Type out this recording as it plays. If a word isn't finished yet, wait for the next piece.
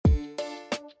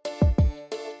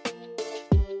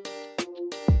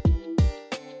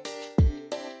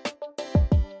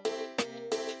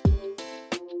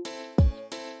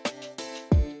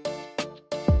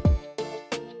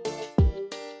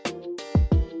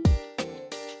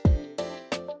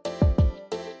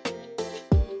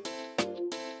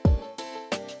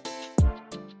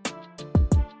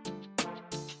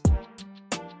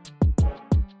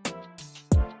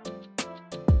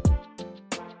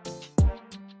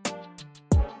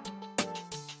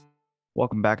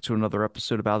Welcome back to another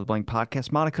episode of Out of the Blank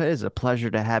Podcast. Monica, it is a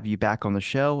pleasure to have you back on the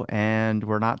show. And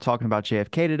we're not talking about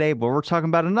JFK today, but we're talking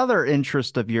about another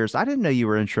interest of yours. I didn't know you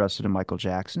were interested in Michael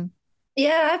Jackson.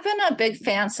 Yeah, I've been a big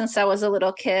fan since I was a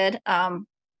little kid.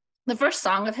 The first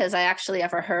song of his I actually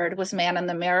ever heard was Man in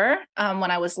the Mirror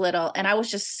when I was little. And I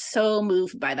was just so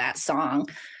moved by that song.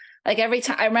 Like every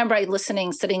time I remember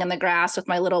listening, sitting in the grass with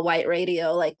my little white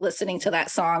radio, like listening to that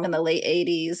song in the late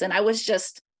 80s. And I was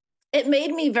just, it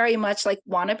made me very much like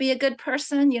want to be a good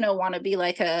person, want to be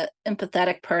like a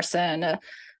empathetic person,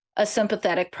 a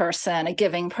sympathetic person, a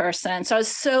giving person. So I was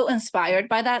so inspired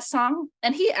by that song.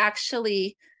 And he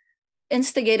actually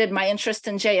instigated my interest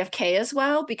in JFK as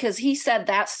well, because he said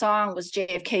that song was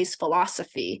JFK's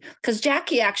philosophy. Because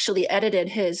Jackie actually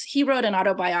he wrote an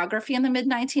autobiography in the mid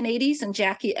 1980s, and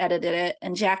Jackie edited it,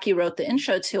 and Jackie wrote the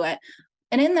intro to it.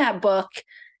 And in that book,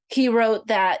 he wrote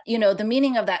that, the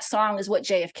meaning of that song is what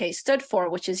JFK stood for,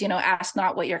 which is, ask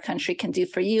not what your country can do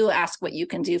for you, ask what you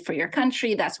can do for your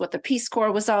country. That's what the Peace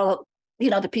Corps was all,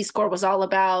 the Peace Corps was all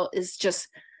about, is just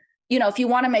if you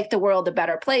want to make the world a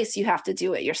better place, you have to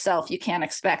do it yourself. You can't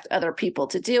expect other people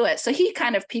to do it. So he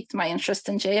kind of piqued my interest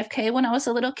in JFK when I was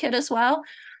a little kid as well.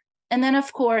 And then,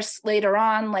 of course, later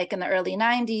on, like in the early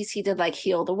 90s, he did like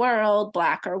Heal the World,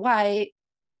 Black or White.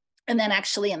 And then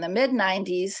actually in the mid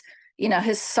 90s,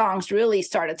 his songs really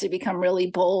started to become really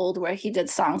bold, where he did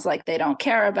songs like They Don't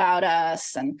Care About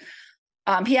Us. And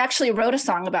he actually wrote a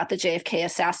song about the JFK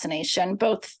assassination,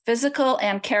 both physical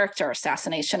and character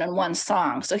assassination, in one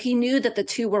song. So he knew that the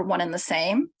two were one and the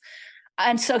same.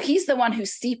 And so he's the one who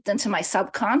seeped into my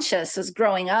subconscious as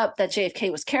growing up that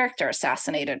JFK was character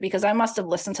assassinated, because I must have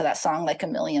listened to that song like a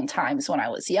million times when I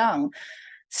was young.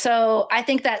 So I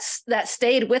think that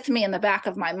stayed with me in the back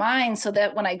of my mind, so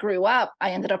that when I grew up,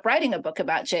 I ended up writing a book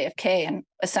about JFK and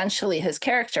essentially his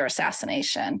character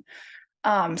assassination.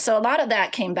 So a lot of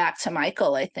that came back to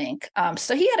Michael, I think.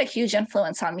 So he had a huge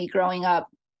influence on me growing up.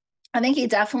 I think he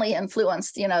definitely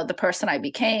influenced, the person I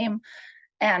became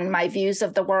and my views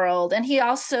of the world. And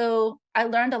I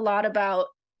learned a lot about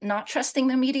not trusting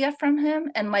the media from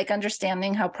him, and like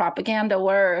understanding how propaganda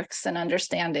works, and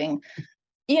understanding,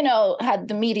 how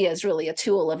the media is really a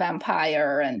tool of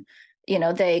empire, and,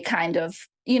 they kind of,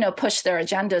 push their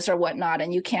agendas or whatnot,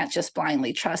 and you can't just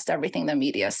blindly trust everything the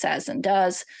media says and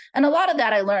does. And a lot of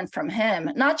that I learned from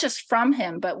him, not just from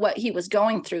him, but what he was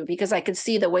going through, because I could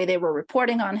see the way they were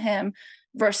reporting on him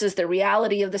versus the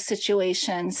reality of the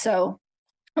situation. So,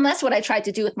 and that's what I tried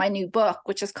to do with my new book,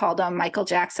 which is called Michael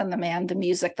Jackson, the Man, the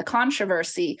Music, the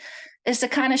Controversy, is to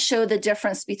kind of show the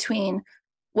difference between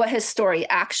what his story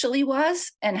actually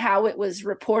was and how it was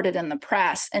reported in the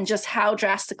press, and just how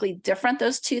drastically different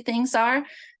those two things are,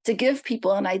 to give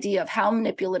people an idea of how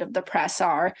manipulative the press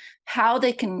are, how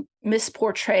they can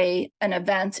misportray an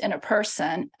event in a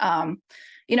person.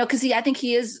 Because I think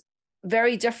he is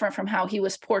very different from how he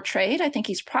was portrayed. I think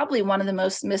he's probably one of the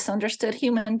most misunderstood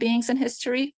human beings in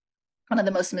history, one of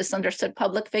the most misunderstood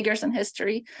public figures in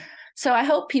history. So I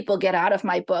hope people get out of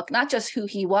my book not just who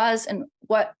he was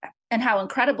and how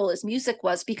incredible his music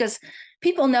was, because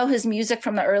people know his music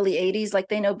from the early 80s, like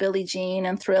they know Billie Jean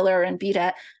and Thriller and Beat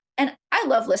It. And I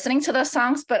love listening to those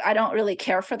songs, but I don't really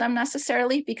care for them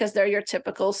necessarily, because they're your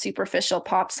typical superficial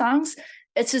pop songs.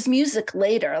 It's his music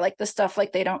later, like the stuff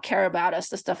like They Don't Care About Us,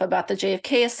 the stuff about the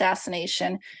JFK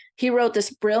assassination. He wrote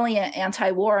this brilliant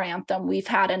anti-war anthem, We've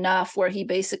Had Enough, where he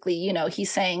basically,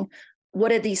 he's saying, what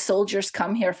did these soldiers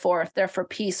come here for? If they're for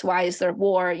peace, why is there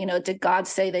war? Did God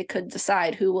say they could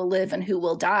decide who will live and who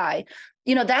will die?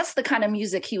 That's the kind of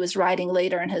music he was writing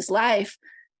later in his life.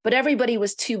 But everybody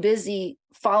was too busy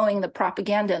following the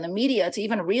propaganda in the media to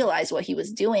even realize what he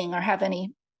was doing or have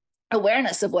any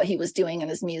awareness of what he was doing in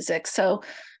his music. So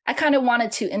I kind of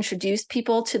wanted to introduce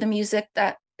people to the music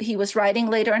that he was writing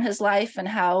later in his life, and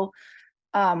how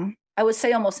I would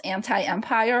say almost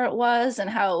anti-empire it was, and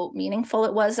how meaningful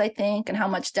it was, I think, and how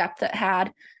much depth it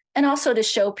had. And also to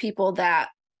show people that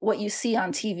what you see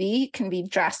on TV can be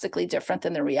drastically different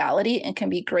than the reality, and can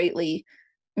be greatly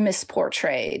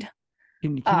misportrayed.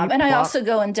 Can you And I plot? also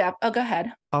go in depth. Oh, go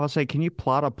ahead. I would say, can you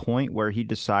plot a point where he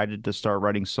decided to start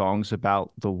writing songs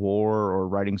about the war, or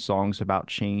writing songs about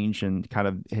change and kind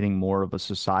of hitting more of a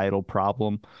societal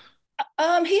problem?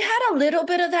 He had a little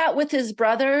bit of that with his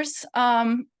brothers.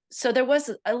 So there was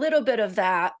a little bit of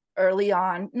that early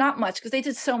on, not much, because they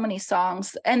did so many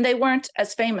songs and they weren't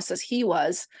as famous as he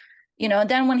was. And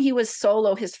then when he was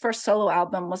solo, his first solo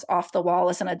album was Off the Wall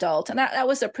as an adult. And that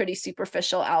was a pretty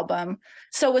superficial album.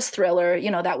 So was Thriller,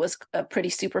 that was a pretty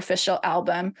superficial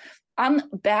album.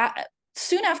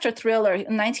 Soon after Thriller,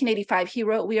 in 1985, he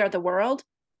wrote We Are the World.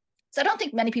 So I don't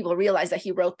think many people realize that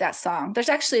he wrote that song. There's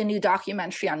actually a new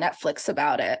documentary on Netflix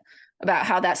about it, about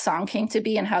how that song came to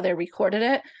be and how they recorded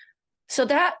it. So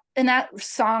that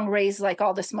song raised like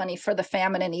all this money for the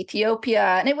famine in Ethiopia.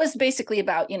 And it was basically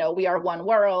about, we are one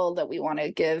world, that we want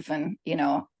to give and,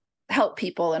 help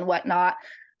people and whatnot.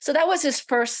 So that was his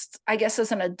first, I guess,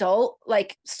 as an adult,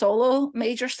 like solo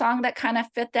major song that kind of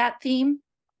fit that theme.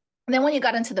 And then when you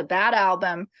got into the Bad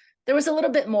album, there was a little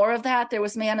bit more of that. There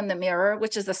was Man in the Mirror,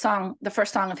 which is the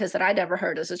first song of his that I'd ever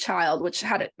heard as a child, which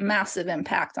had a massive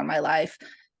impact on my life.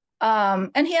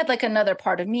 And he had like Another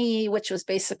Part of Me, which was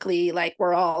basically like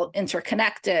we're all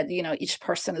interconnected, each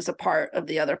person is a part of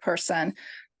the other person.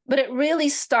 But it really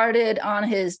started on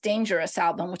his Dangerous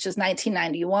album, which is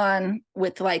 1991,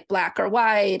 with like Black or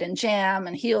White and Jam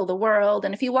and Heal the World.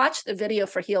 And if you watch the video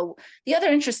for Heal, the other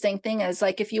interesting thing is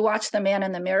like if you watch the Man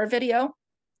in the Mirror video,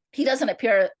 he doesn't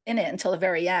appear in it until the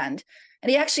very end. And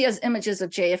he actually has images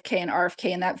of JFK and RFK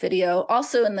in that video.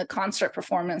 Also in the concert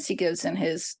performance he gives in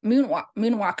his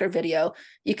Moonwalker video,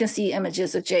 you can see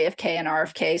images of JFK and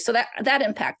RFK. So that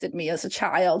impacted me as a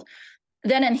child.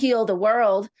 Then in Heal the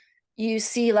World, you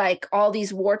see like all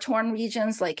these war-torn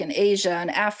regions like in Asia and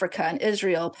Africa and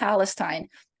Israel, Palestine.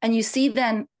 And you see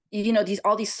then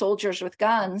all these soldiers with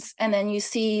guns, and then you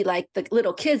see like the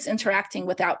little kids interacting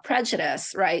without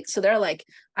prejudice, right? So they're like,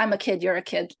 I'm a kid, you're a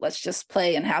kid, let's just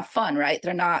play and have fun, right?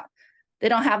 They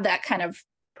don't have that kind of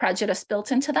prejudice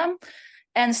built into them.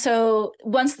 And so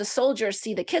once the soldiers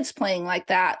see the kids playing like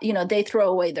that, they throw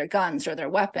away their guns or their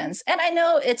weapons. And I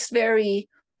know it's very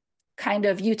kind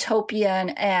of utopian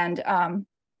and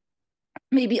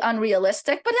maybe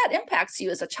unrealistic, but that impacts you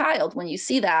as a child when you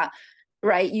see that,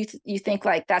 right? You think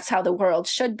like that's how the world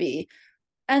should be.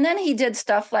 And then he did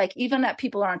stuff like even that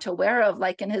people aren't aware of,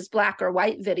 like in his Black or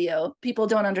White video, people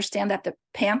don't understand that the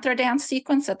Panther dance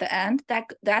sequence at the end,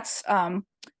 that's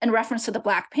in reference to the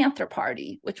Black Panther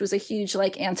Party, which was a huge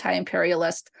like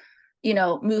anti-imperialist,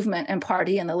 movement and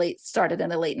party started in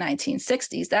the late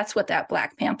 1960s. That's what that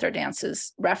Black Panther dance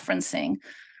is referencing.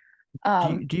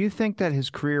 Do you think that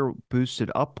his career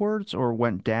boosted upwards or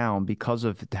went down because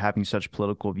of having such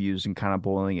political views and kind of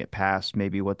boiling it past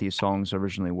maybe what these songs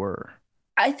originally were?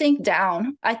 I think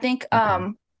down. I think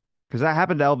Okay. Because that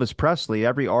happened to Elvis Presley.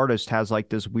 Every artist has like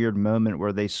this weird moment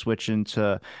where they switch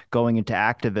into going into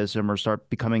activism or start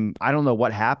becoming, I don't know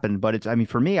what happened, but I mean,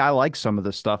 for me, I like some of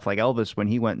the stuff like Elvis when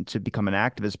he went to become an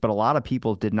activist, but a lot of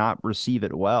people did not receive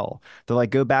it well. They're like,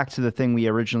 go back to the thing we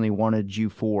originally wanted you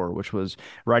for, which was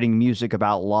writing music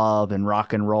about love and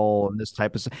rock and roll and this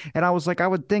type of stuff. And I was like, I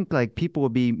would think like people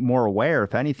would be more aware,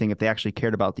 if anything, if they actually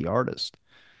cared about the artist.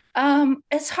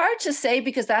 it's hard to say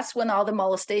because that's when all the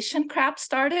molestation crap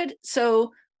started.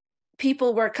 So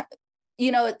people were,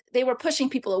 they were pushing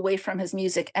people away from his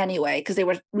music anyway, because they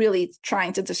were really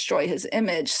trying to destroy his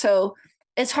image. So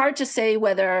it's hard to say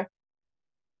whether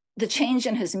the change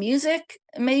in his music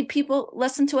made people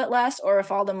listen to it less, or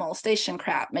if all the molestation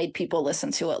crap made people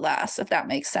listen to it less, if that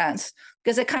makes sense.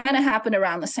 Because it kind of happened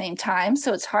around the same time.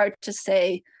 So it's hard to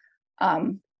say,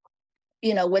 um,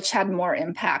 which had more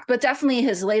impact. But definitely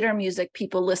his later music,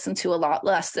 people listen to a lot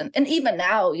less. And even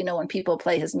now, when people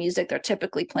play his music, they're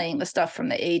typically playing the stuff from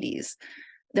the 80s.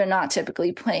 They're not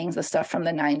typically playing the stuff from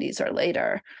the 90s or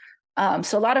later.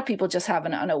 So a lot of people just have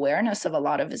an unawareness of a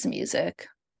lot of his music.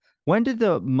 When did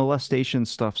the molestation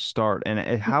stuff start?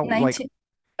 And how, like, 19,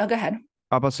 oh, go ahead.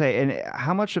 I was about to say, and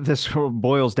how much of this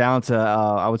boils down to,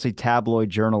 I would say, tabloid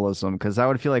journalism? Because I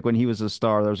would feel like when he was a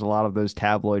star, there's a lot of those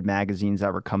tabloid magazines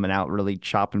that were coming out, really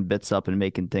chopping bits up and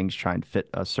making things try and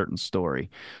fit a certain story.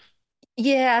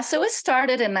 Yeah, so it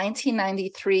started in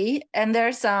 1993, and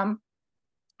the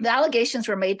allegations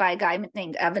were made by a guy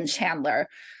named Evan Chandler.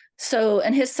 So,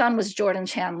 and his son was Jordan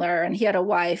Chandler, and he had a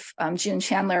wife, June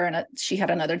Chandler, and she had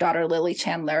another daughter, Lily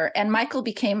Chandler. And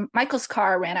Michael's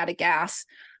car ran out of gas,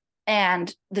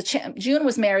 and June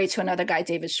was married to another guy,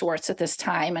 David Schwartz, at this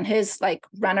time, and his like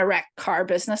rent-a-wreck car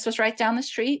business was right down the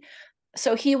street.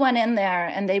 So he went in there,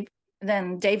 and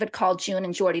then David called June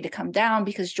and Jordy to come down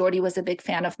because Jordy was a big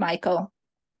fan of Michael.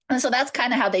 And so that's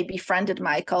kind of how they befriended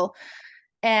Michael.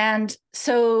 And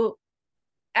so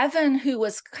Evan, who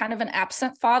was kind of an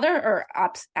absent father or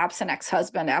absent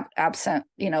ex-husband, absent,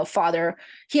 father,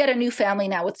 he had a new family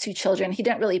now with two children. He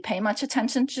didn't really pay much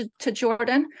attention to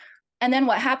Jordan. And then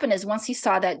what happened is once he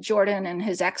saw that Jordan and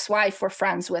his ex-wife were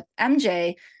friends with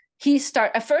MJ,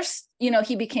 at first,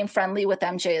 he became friendly with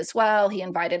MJ as well. He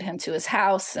invited him to his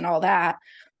house and all that.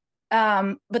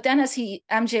 But then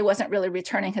MJ wasn't really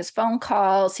returning his phone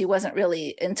calls. He wasn't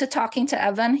really into talking to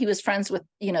Evan. He was friends with,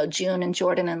 June and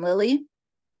Jordan and Lily.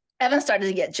 Evan started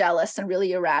to get jealous and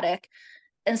really erratic.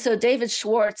 And so David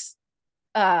Schwartz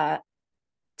uh,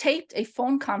 taped a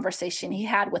phone conversation he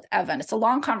had with Evan. It's a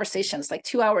long conversation. It's like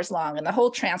 2 hours long, and the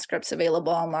whole transcript's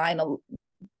available online.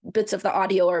 Bits of the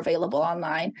audio are available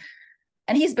online.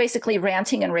 And he's basically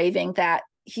ranting and raving that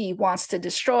he wants to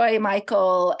destroy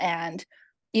Michael. And,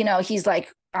 he's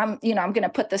like, I'm going to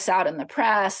put this out in the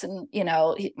press, and,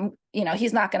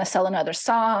 he's not going to sell another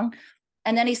song.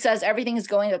 And then he says everything is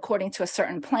going according to a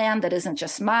certain plan that isn't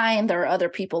just mine. There are other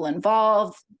people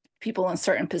involved, people in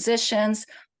certain positions.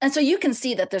 And so you can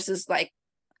see that this is like,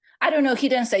 I don't know, he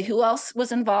didn't say who else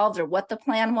was involved or what the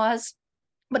plan was,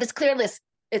 but it's clear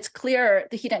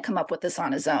that he didn't come up with this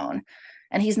on his own,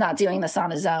 and he's not doing this on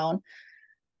his own.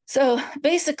 So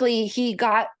basically, he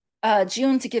got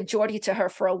June to give Jordy to her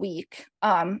for a week,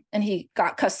 and he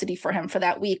got custody for him for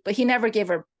that week, but he never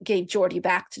gave Jordy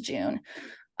back to June.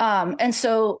 And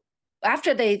so let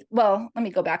me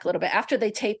go back a little bit. After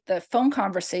they taped the phone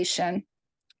conversation,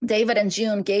 David and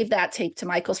June gave that tape to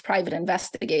Michael's private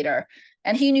investigator,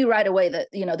 and he knew right away that,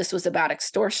 this was about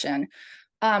extortion.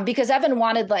 Because Evan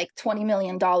wanted like $20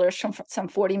 million from some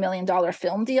 $40 million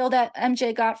film deal that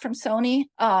MJ got from Sony.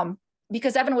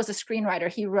 Because Evan was a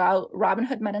screenwriter. He wrote Robin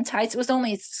Hood Men in Tights. It was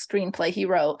only a screenplay he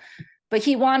wrote. But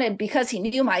because he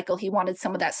knew Michael, he wanted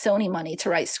some of that Sony money to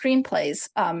write screenplays.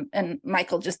 And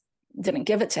Michael just didn't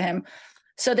give it to him.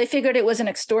 So they figured it was an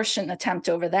extortion attempt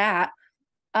over that.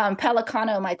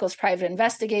 Pelicano, Michael's private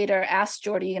investigator, asked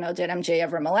Jordy, did MJ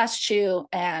ever molest you?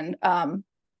 And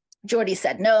Jordy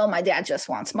said, no, my dad just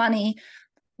wants money.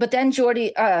 But then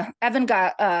Evan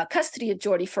got custody of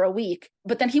Jordy for a week,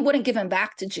 but then he wouldn't give him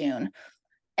back to June.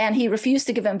 And he refused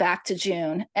to give him back to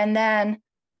June. And then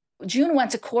June went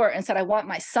to court and said, I want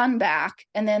my son back.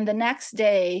 And then the next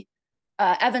day,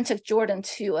 Evan took Jordan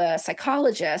to a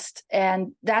psychologist.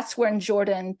 And that's when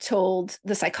Jordan told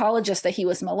the psychologist that he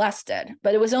was molested.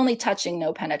 But it was only touching,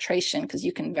 no penetration, because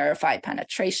you can verify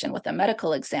penetration with a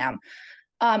medical exam.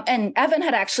 And Evan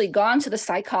had actually gone to the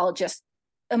psychologist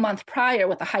a month prior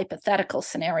with a hypothetical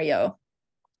scenario.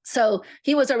 So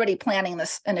he was already planning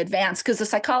this in advance, because the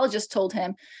psychologist told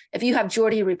him, if you have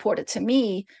Jordy report it to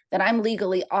me, then I'm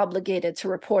legally obligated to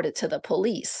report it to the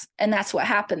police. And that's what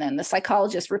happened then. The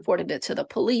psychologist reported it to the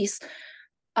police.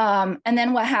 And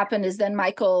then what happened is then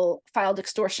Michael filed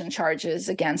extortion charges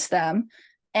against them.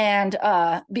 And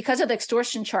because of the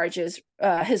extortion charges,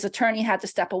 his attorney had to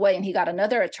step away, and he got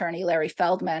another attorney, Larry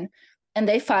Feldman, and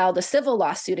they filed a civil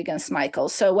lawsuit against Michael.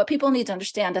 So what people need to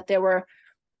understand that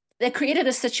they created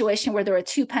a situation where there were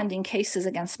two pending cases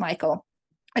against Michael,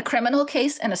 a criminal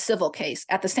case and a civil case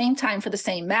at the same time for the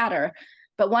same matter,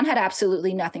 but one had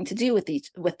absolutely nothing to do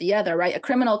with the other, right? A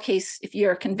criminal case, if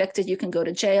you're convicted, you can go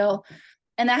to jail,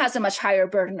 and that has a much higher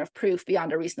burden of proof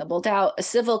beyond a reasonable doubt. A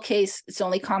civil case, it's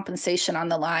only compensation on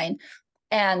the line,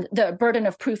 and the burden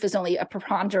of proof is only a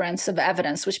preponderance of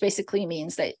evidence, which basically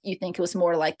means that you think it was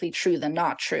more likely true than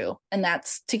not true, and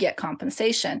that's to get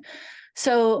compensation.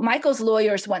 So Michael's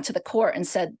lawyers went to the court and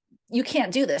said, you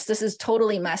can't do this. This is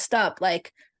totally messed up.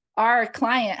 Like, our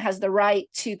client has the right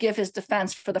to give his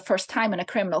defense for the first time in a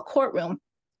criminal courtroom.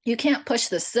 You can't push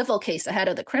the civil case ahead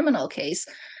of the criminal case,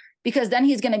 because then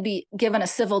he's going to be given a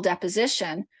civil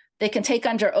deposition. They can take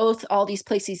under oath all these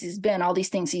places he's been, all these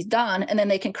things he's done, and then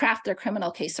they can craft their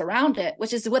criminal case around it,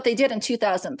 which is what they did in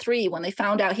 2003 when they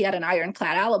found out he had an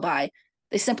ironclad alibi.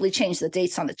 They simply changed the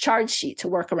dates on the charge sheet to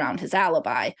work around his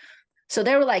alibi. So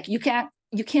they were like, you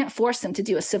can't force him to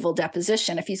do a civil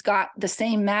deposition if he's got the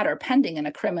same matter pending in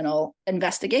a criminal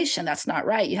investigation. That's not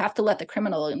right. You have to let the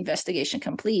criminal investigation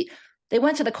complete. They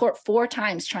went to the court 4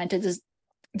 times trying to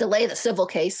delay the civil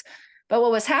case. But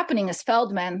what was happening is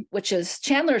Feldman, which is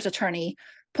Chandler's attorney,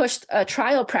 pushed a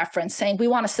trial preference saying, we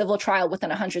want a civil trial within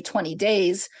 120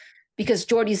 days because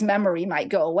Jordy's memory might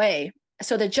go away.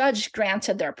 So the judge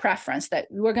granted their preference that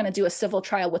we're going to do a civil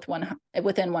trial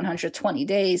within 120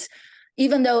 days,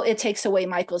 even though it takes away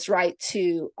Michael's right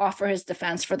to offer his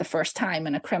defense for the first time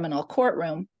in a criminal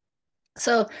courtroom.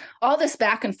 So all this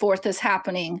back and forth is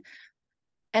happening.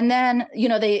 And then,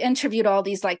 they interviewed all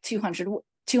these like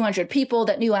 200 people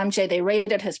that knew MJ. They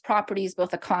raided his properties,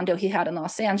 both a condo he had in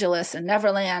Los Angeles and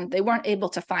Neverland. They weren't able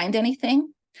to find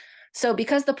anything. So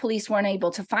because the police weren't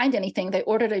able to find anything, they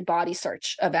ordered a body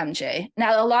search of MJ.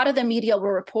 Now, a lot of the media will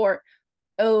report,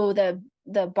 oh, the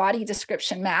body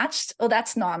description matched. Oh,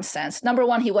 that's nonsense. Number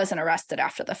one, he wasn't arrested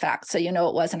after the fact, so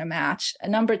it wasn't a match.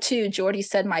 And number two, Jordy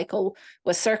said Michael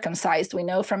was circumcised. We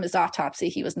know from his autopsy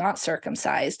he was not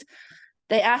circumcised.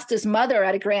 They asked his mother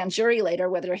at a grand jury later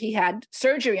whether he had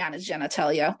surgery on his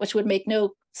genitalia, which would make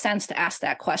no sense to ask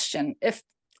that question if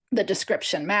the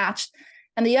description matched.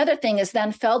 And the other thing is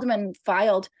then Feldman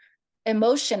filed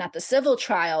emotion at the civil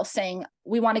trial saying,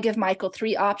 we want to give Michael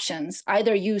three options.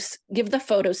 Either you give the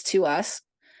photos to us,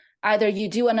 either you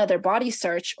do another body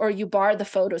search, or you bar the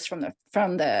photos from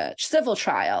the civil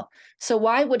trial. So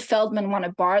why would Feldman want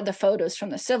to bar the photos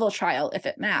from the civil trial if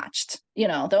it matched?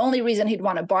 The only reason he'd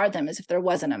want to bar them is if there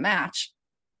wasn't a match.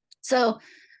 So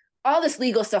all this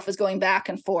legal stuff was going back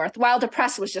and forth while the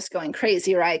press was just going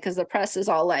crazy, right? Because the press is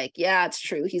all like, yeah, it's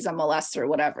true, he's a molester,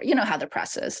 whatever. You know how the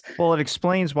press is. Well, it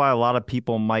explains why a lot of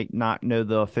people might not know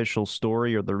the official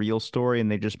story or the real story, and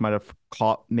they just might have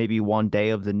caught maybe one day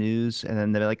of the news, and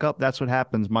then they're like, "Oh, that's what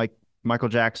happens. Michael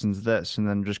Jackson's this," and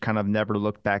then just kind of never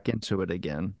looked back into it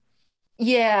again.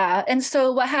 Yeah. And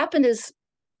so what happened is,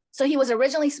 so he was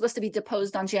originally supposed to be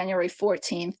deposed on January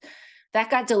 14th. That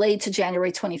got delayed to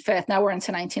January 25th. Now we're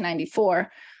into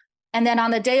 1994. And then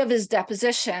on the day of his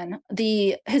deposition,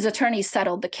 his attorneys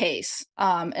settled the case.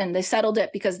 And they settled it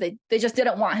because they just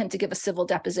didn't want him to give a civil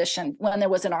deposition when there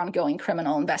was an ongoing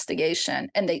criminal investigation.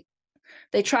 And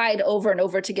they tried over and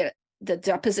over to get the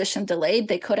deposition delayed.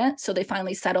 They couldn't. So they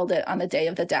finally settled it on the day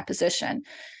of the deposition.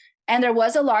 And there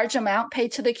was a large amount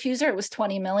paid to the accuser. It was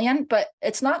 20 million, but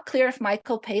it's not clear if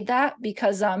Michael paid that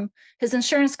because his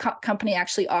insurance company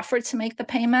actually offered to make the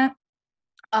payment.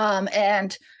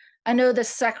 And I know the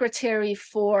secretary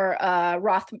for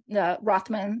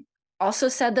Rothman also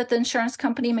said that the insurance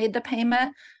company made the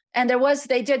payment. And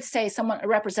they did say a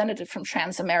representative from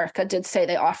Transamerica did say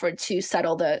they offered to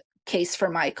settle the case for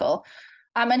Michael.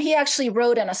 And he actually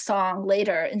wrote in a song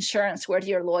later, "Insurance, where do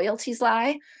your loyalties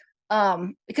lie?"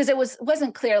 Because it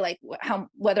wasn't clear like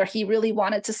whether he really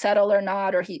wanted to settle or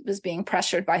not, or he was being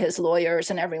pressured by his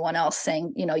lawyers and everyone else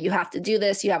saying, you have to do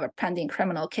this. You have a pending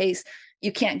criminal case.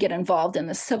 You can't get involved in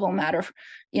the civil matter.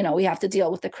 We have to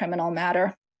deal with the criminal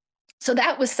matter. So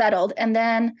that was settled. And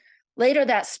then later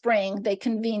that spring, they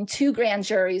convened two grand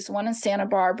juries, one in Santa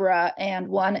Barbara and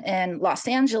one in Los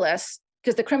Angeles,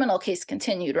 because the criminal case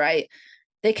continued, right?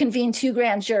 They convened two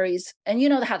grand juries. And you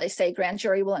know how they say grand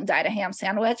jury will indict a ham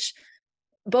sandwich?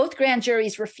 Both grand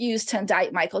juries refused to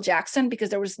indict Michael Jackson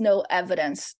because there was no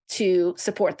evidence to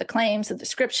support the claims. The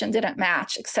description didn't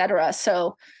match, et cetera.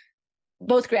 So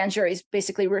both grand juries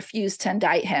basically refused to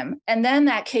indict him. And then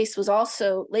that case was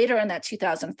also later in that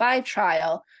 2005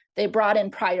 trial, they brought in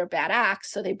prior bad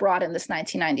acts. So they brought in this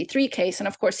 1993 case. And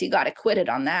of course, he got acquitted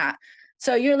on that.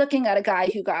 So you're looking at a guy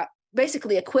who got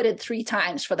basically acquitted 3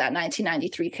 times for that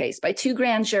 1993 case by 2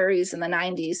 grand juries in the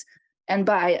 90s and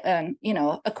by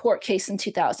a court case in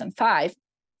 2005.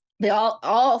 They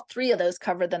all 3 of those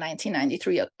covered the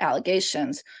 1993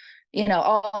 allegations.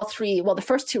 All 3, well, the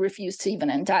first 2 refused to even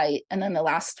indict, and then the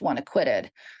last one acquitted.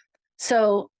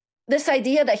 So this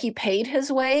idea that he paid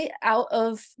his way out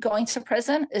of going to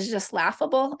prison is just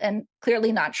laughable and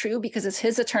clearly not true, because it's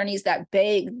his attorneys that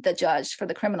begged the judge for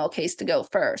the criminal case to go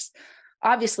first,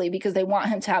 obviously because they want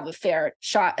him to have a fair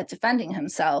shot at defending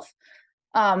himself.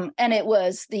 And it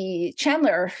was the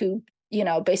Chandler who,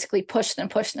 basically pushed and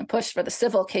pushed and pushed for the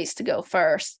civil case to go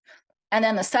first. And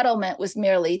then the settlement was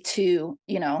merely to,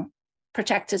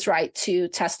 protect his right to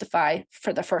testify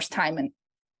for the first time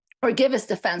or give his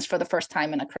defense for the first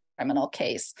time in a criminal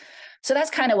case. So that's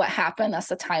kind of what happened. That's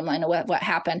the timeline of what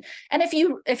happened. And if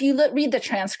you read the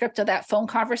transcript of that phone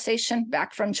conversation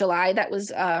back from July, that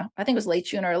was I think it was late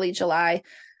June, early July,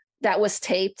 that was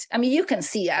taped. I mean, you can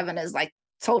see Evan is like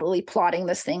totally plotting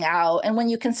this thing out. And when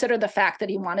you consider the fact that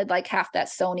he wanted like half that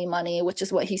Sony money, which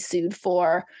is what he sued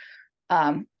for,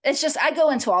 it's just, I go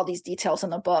into all these details in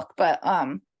the book, but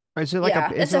yeah,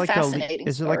 it's a fascinating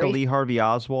is it like a story. Lee Harvey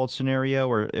Oswald scenario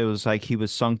where it was like he was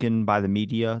sunken by the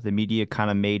media? The media kind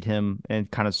of made him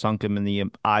and kind of sunk him in the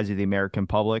eyes of the American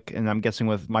public. And I'm guessing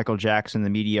with Michael Jackson, the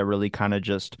media really kind of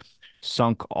just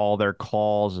sunk all their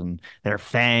claws and their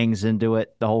fangs into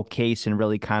it, the whole case, and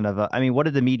really kind of, I mean, what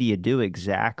did the media do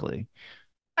exactly?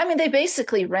 I mean, they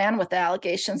basically ran with the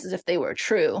allegations as if they were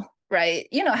true, right?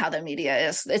 You know how the media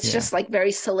is. It's Yeah. just like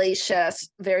very salacious,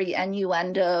 very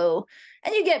innuendo.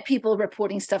 And you get people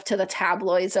reporting stuff to the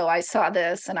tabloids. Oh, I saw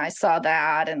this and I saw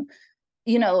that. And,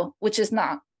 which is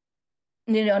not,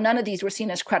 none of these were seen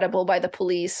as credible by the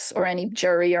police or any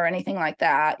jury or anything like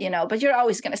that, but you're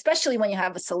always going to, especially when you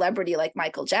have a celebrity like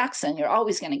Michael Jackson, you're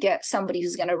always going to get somebody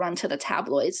who's going to run to the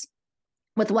tabloids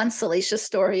with one salacious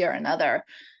story or another.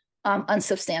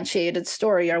 Unsubstantiated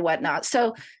story or whatnot.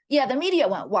 So yeah, the media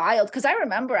went wild because I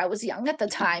remember I was young at the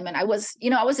time and I was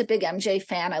a big MJ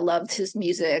fan. I loved his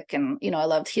music and, I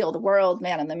loved Heal the World,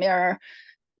 Man in the Mirror.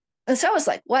 And so I was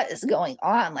like, what is going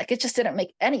on? Like, it just didn't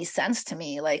make any sense to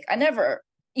me. Like I never,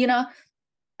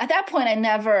 at that point, I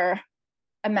never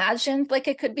imagined like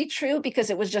it could be true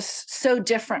because it was just so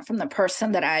different from the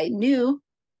person that I knew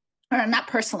or not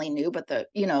personally knew, but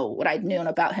what I'd known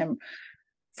about him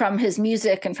from his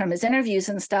music and from his interviews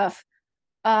and stuff.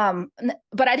 But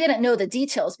I didn't know the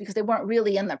details because they weren't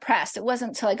really in the press. It wasn't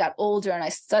until I got older and I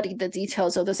studied the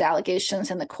details of those allegations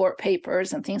and the court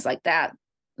papers and things like that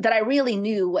that I really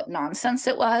knew what nonsense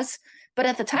it was. But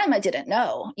at the time, I didn't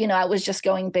know. I was just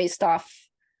going based off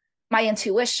my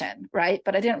intuition, right?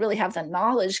 But I didn't really have the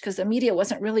knowledge because the media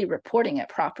wasn't really reporting it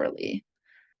properly.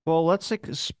 Well, let's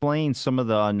explain some of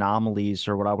the anomalies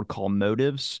or what I would call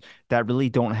motives that really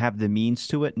don't have the means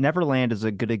to it. Neverland is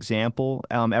a good example.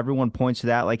 Everyone points to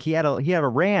that. Like he had a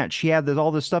ranch. He had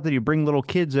all this stuff that he'd bring little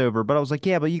kids over. But I was like,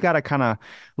 yeah, but you got to kind of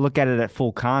look at it at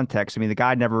full context. I mean, the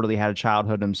guy never really had a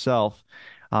childhood himself.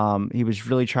 He was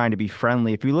really trying to be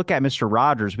friendly. If you look at Mr.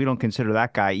 Rogers, we don't consider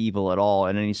that guy evil at all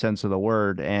in any sense of the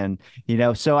word. And,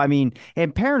 so I mean,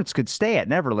 and parents could stay at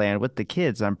Neverland with the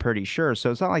kids, I'm pretty sure.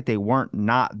 So it's not like they weren't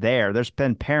not there. There's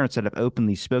been parents that have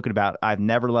openly spoken about, I've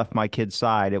never left my kid's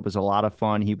side. It was a lot of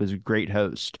fun. He was a great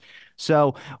host.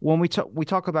 So when we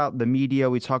talk about the media,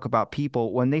 we talk about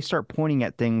people, when they start pointing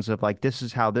at things of like this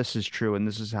is how this is true and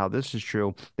this is how this is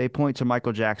true, they point to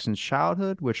Michael Jackson's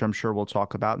childhood, which I'm sure we'll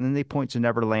talk about, and then they point to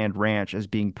Neverland Ranch as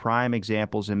being prime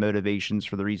examples and motivations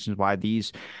for the reasons why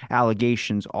these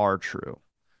allegations are true.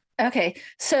 Okay,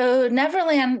 so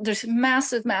Neverland, there's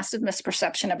massive, massive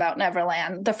misperception about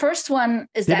Neverland. The first one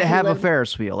is Did that it he have a lived.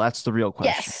 Ferris wheel? That's the real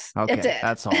question. Yes, it Okay, did.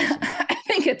 that's awesome.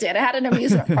 I think it did. It had an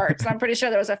amusement park, so I'm pretty sure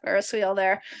there was a Ferris wheel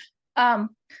there. Um,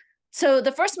 so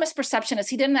the first misperception is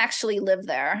he didn't actually live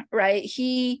there, right?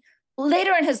 He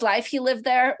later in his life he lived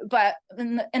there, but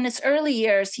in his early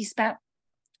years he spent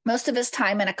most of his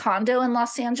time in a condo in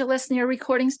Los Angeles near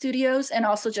recording studios and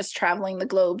also just traveling the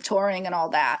globe, touring and all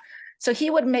that. So he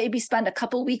would maybe spend a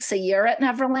couple weeks a year at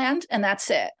Neverland, and that's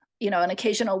it. An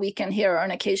occasional weekend here or an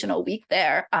occasional week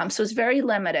there. So it's very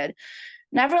limited.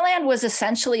 Neverland was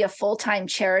essentially a full-time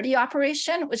charity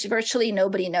operation, which virtually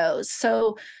nobody knows.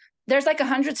 So there's like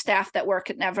 100 staff that work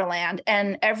at Neverland,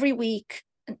 and every week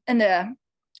in the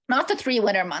not the 3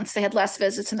 winter months, they had less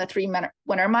visits in the 3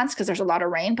 winter months because there's a lot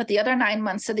of rain, but the other 9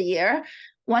 months of the year,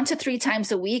 1 to 3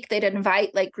 times a week, they'd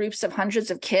invite like groups of hundreds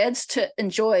of kids to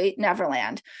enjoy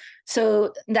Neverland.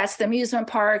 So that's the amusement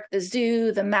park, the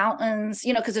zoo, the mountains,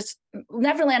 because it's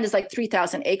Neverland is like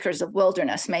 3,000 acres of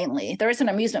wilderness mainly. There is an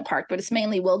amusement park, but it's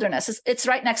mainly wilderness. It's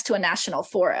right next to a national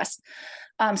forest.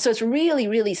 So it's really,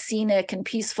 really scenic and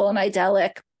peaceful and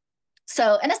idyllic.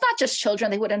 So, and it's not just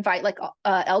children. They would invite like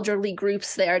elderly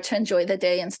groups there to enjoy the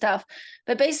day and stuff.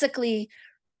 But basically,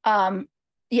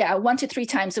 yeah, 1 to 3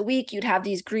 times a week, you'd have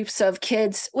these groups of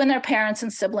kids when their parents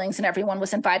and siblings and everyone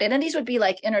was invited. And these would be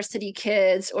like inner city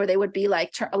kids, or they would be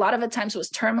like, a lot of the times it was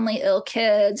terminally ill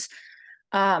kids.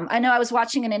 I know I was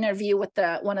watching an interview with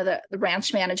one of the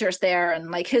ranch managers there,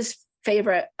 and like his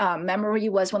favorite memory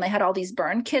was when they had all these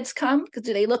burn kids come because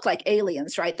they look like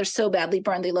aliens, right? They're so badly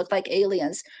burned, they look like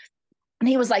aliens. And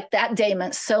he was like, that day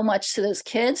meant so much to those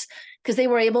kids because they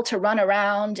were able to run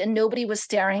around and nobody was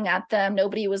staring at them.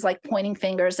 Nobody was like pointing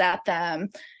fingers at them.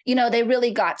 They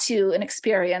really got to an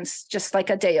experience just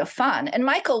like a day of fun. And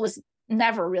Michael was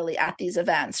never really at these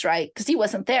events, right? Because he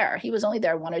wasn't there. He was only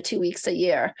there 1 or 2 weeks a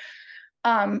year.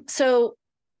 So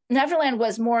Neverland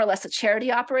was more or less a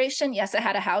charity operation. Yes, it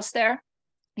had a house there.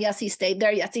 Yes, he stayed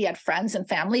there. Yes, he had friends and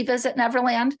family visit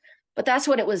Neverland. But that's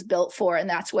what it was built for, and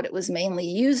that's what it was mainly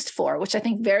used for, which I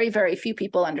think very, very few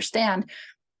people understand.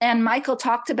 And Michael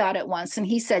talked about it once, and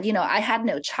he said, I had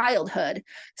no childhood,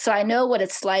 so I know what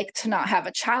it's like to not have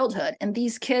a childhood. And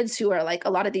these kids who are like, a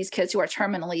lot of these kids who are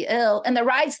terminally ill, and the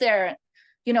rides there,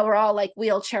 were all like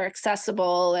wheelchair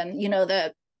accessible, and,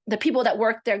 the people that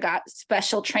worked there got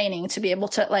special training to be able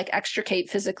to like extricate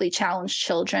physically challenged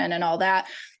children and all that.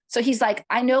 So he's like,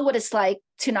 I know what it's like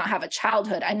to not have a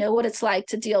childhood. I know what it's like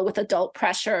to deal with adult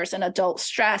pressures and adult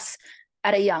stress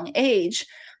at a young age.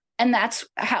 And that's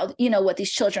how, what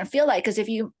these children feel like. Because if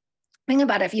you think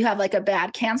about it, if you have like a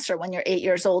bad cancer when you're 8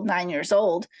 years old, 9 years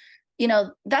old,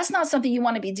 that's not something you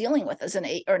want to be dealing with as an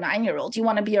 8 or 9 year old. You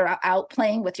want to be out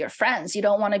playing with your friends. You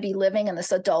don't want to be living in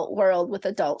this adult world with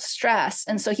adult stress.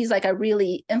 And so he's like, I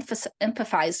really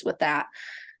empathize with that.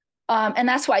 And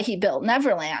that's why he built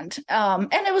Neverland.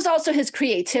 And it was also his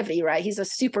creativity, right? He's a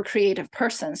super creative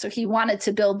person. So he wanted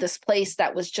to build this place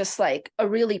that was just like a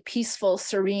really peaceful,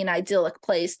 serene, idyllic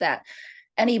place that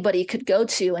anybody could go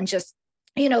to and just,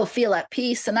 feel at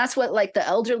peace. And that's what like the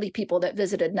elderly people that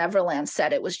visited Neverland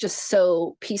said. It was just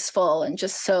so peaceful and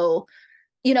just so,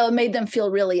 it made them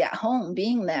feel really at home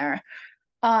being there.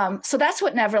 So that's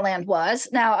what Neverland was.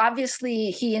 Now, obviously,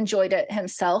 he enjoyed it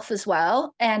himself as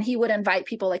well. And he would invite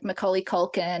people like Macaulay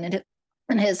Culkin and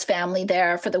and his family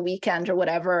there for the weekend or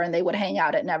whatever, and they would hang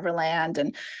out at Neverland.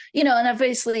 And and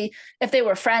obviously if they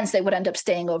were friends, they would end up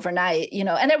staying overnight.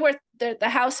 And the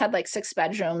house had like 6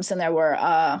 bedrooms, and there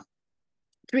were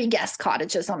 3 guest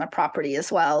cottages on the property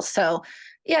as well. So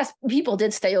yes, people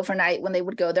did stay overnight when they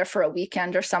would go there for a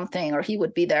weekend or something, or he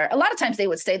would be there. A lot of times they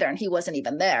would stay there and he wasn't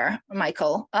even there,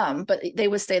 Michael. But they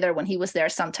would stay there when he was there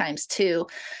sometimes too.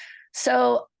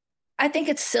 So I think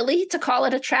it's silly to call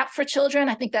it a trap for children.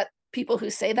 I think that people who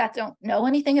say that don't know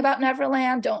anything about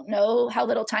Neverland, don't know how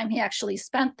little time he actually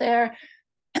spent there,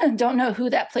 don't know who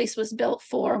that place was built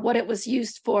for, what it was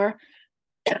used for.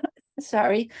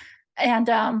 Sorry. And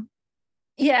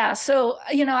yeah, so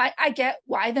I get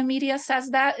why the media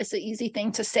says that. It's an easy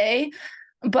thing to say,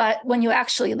 but when you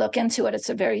actually look into it, it's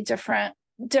a very different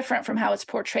from how it's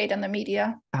portrayed in the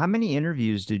media. How many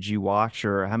interviews did you watch,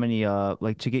 or how many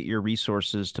like to get your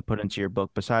resources to put into your book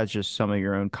besides just some of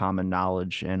your own common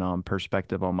knowledge and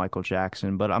perspective on Michael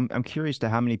Jackson? But I'm curious to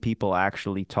how many people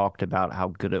actually talked about how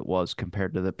good it was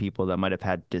compared to the people that might have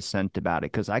had dissent about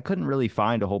it, because I couldn't really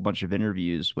find a whole bunch of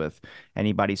interviews with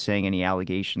anybody saying any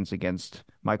allegations against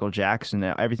Michael Jackson.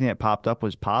 Everything that popped up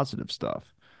was positive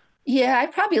stuff. Yeah, I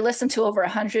probably listened to over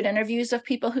 100 interviews of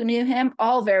people who knew him,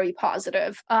 all very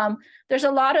positive. There's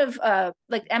a lot of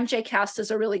like MJ Cast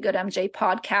is a really good MJ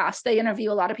podcast. They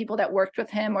interview a lot of people that worked with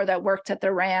him or that worked at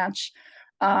the ranch.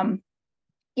 Um,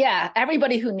 yeah,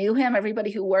 everybody who knew him,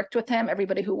 everybody who worked with him,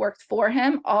 everybody who worked for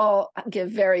him, all give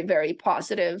very, very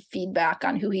positive feedback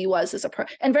on who he was as a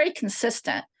person, and very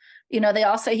consistent. They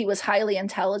all say he was highly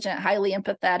intelligent, highly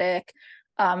empathetic,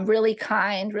 really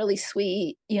kind, really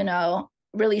sweet,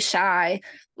 really shy.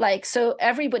 Like, so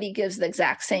everybody gives the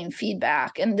exact same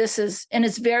feedback. And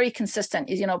it's very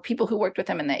consistent. People who worked with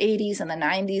him in the 80s and the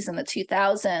 90s and the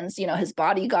 2000s, his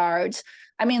bodyguards.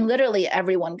 I mean, literally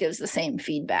everyone gives the same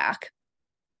feedback.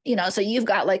 So you've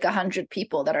got like 100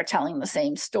 people that are telling the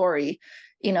same story,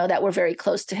 that were very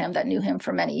close to him, that knew him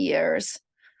for many years.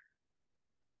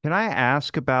 Can I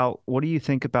ask about what do you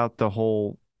think about the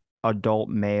whole adult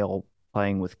male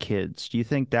playing with kids? Do you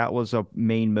think that was a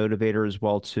main motivator as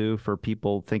well too for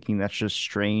people thinking that's just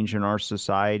strange in our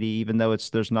society, even though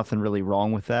there's nothing really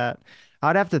wrong with that?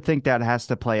 I'd have to think that has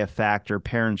to play a factor.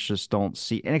 Parents just don't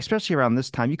see, and especially around this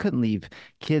time, you couldn't leave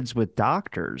kids with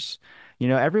doctors.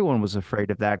 Everyone was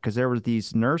afraid of that because there were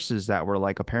these nurses that were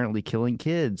like apparently killing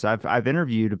kids. I've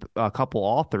interviewed a couple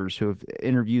authors who have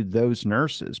interviewed those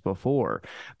nurses before.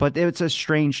 But it's a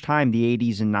strange time. The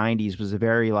 80s and 90s was a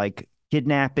very like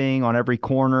kidnapping on every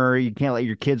corner. You can't let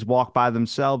your kids walk by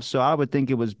themselves. So I would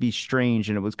think it would be strange,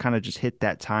 and it was kind of just hit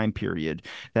that time period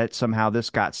that somehow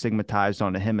this got stigmatized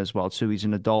onto him as well too. He's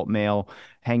an adult male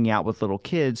hanging out with little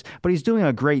kids, but he's doing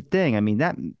a great thing. I mean,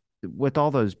 that with all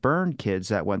those burn kids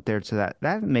that went there to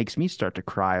that makes me start to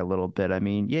cry a little bit. I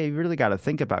mean, yeah, you really got to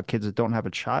think about kids that don't have a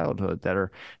childhood that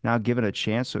are now given a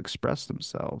chance to express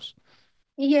themselves.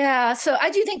 Yeah, so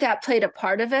I do think that played a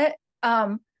part of it,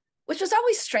 which was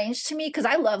always strange to me because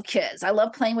I love kids. I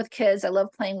love playing with kids. I love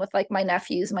playing with like my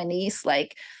nephews, my niece.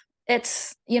 Like I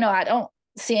don't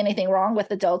see anything wrong with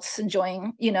adults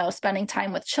enjoying, spending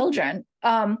time with children.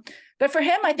 But for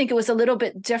him, I think it was a little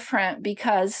bit different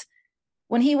because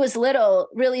when he was little,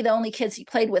 really the only kids he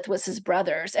played with was his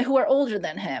brothers, who are older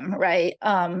than him, right?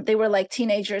 They were like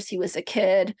teenagers. He was a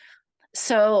kid.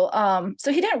 So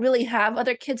he didn't really have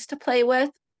other kids to play with.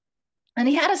 And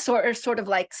he had a sort of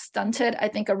like stunted, I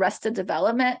think, arrested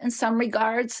development in some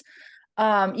regards.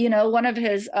 One of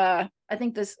his I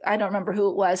think I don't remember who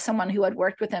it was, someone who had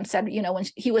worked with him said, when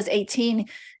he was 18,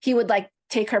 he would like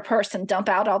take her purse and dump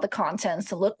out all the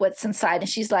contents and look what's inside. And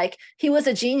she's like, he was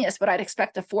a genius, but I'd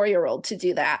expect a 4-year-old to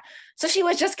do that. So she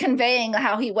was just conveying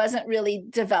how he wasn't really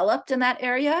developed in that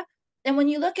area. And when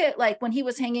you look at like when he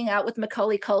was hanging out with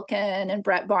Macaulay Culkin and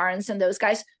Brett Barnes and those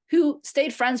guys who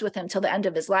stayed friends with him till the end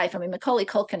of his life. I mean, Macaulay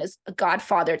Culkin is a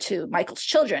godfather to Michael's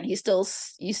children. You still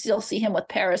see him with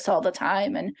Paris all the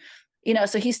time. And,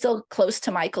 so he's still close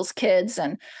to Michael's kids.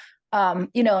 And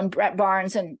and Brett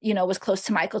Barnes and, was close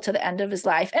to Michael to the end of his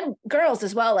life, and girls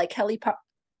as well, like Kelly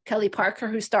Parker,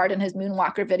 who starred in his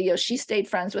Moonwalker video. She stayed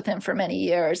friends with him for many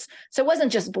years. So it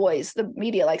wasn't just boys. The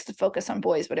media likes to focus on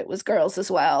boys, but it was girls as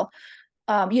well.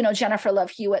 Jennifer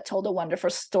Love Hewitt told a wonderful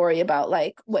story about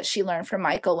like what she learned from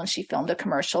Michael when she filmed a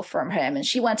commercial from him. And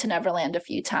she went to Neverland a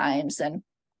few times. And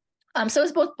so it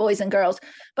was both boys and girls,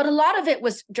 but a lot of it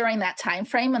was during that time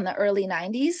frame in the early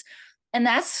 90s. And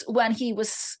that's when he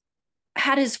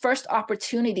had his first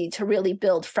opportunity to really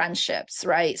build friendships,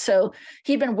 right? So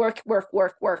he'd been work,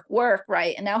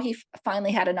 right? And now he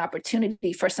finally had an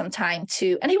opportunity for some time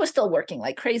and he was still working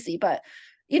like crazy, but,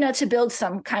 to build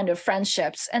some kind of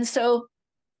friendships. And so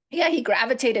Yeah, he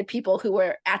gravitated people who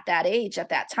were at that age at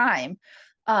that time.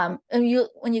 And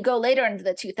when you go later into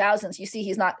the 2000s, you see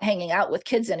he's not hanging out with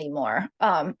kids anymore.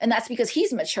 And that's because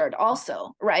he's matured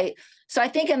also, right? So I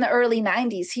think in the early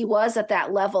 90s, he was at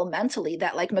that level mentally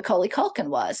that like Macaulay Culkin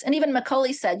was. And even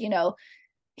Macaulay said,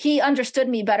 he understood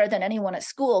me better than anyone at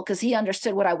school because he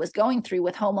understood what I was going through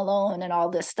with Home Alone and all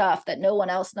this stuff that no one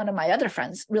else, none of my other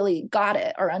friends really got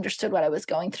it or understood what I was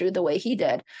going through the way he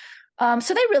did.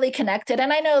 So they really connected.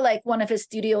 And I know like one of his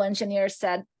studio engineers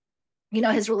said,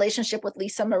 his relationship with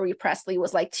Lisa Marie Presley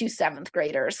was like two seventh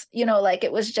graders, like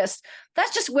it was just,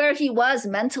 that's just where he was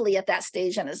mentally at that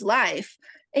stage in his life.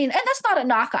 And that's not a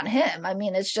knock on him. I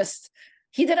mean, it's just,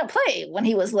 he didn't play when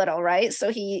he was little, right?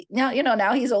 So he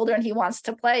now he's older and he wants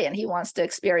to play and he wants to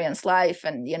experience life.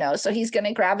 And, so he's going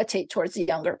to gravitate towards the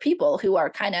younger people who are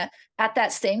kind of at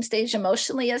that same stage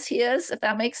emotionally as he is, if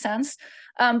that makes sense.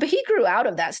 But he grew out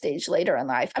of that stage later in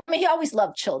life. I mean, he always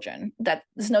loved children. That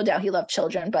there's no doubt he loved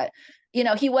children, but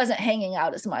he wasn't hanging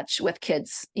out as much with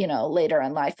kids, later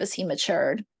in life as he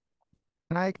matured.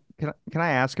 Can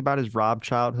I ask about his robbed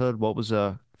childhood? What was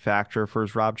a factor for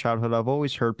his robbed childhood? I've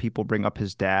always heard people bring up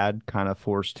his dad kind of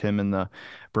forced him and the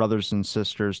brothers and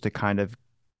sisters to kind of,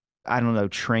 I don't know,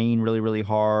 train really, really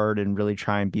hard and really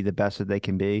try and be the best that they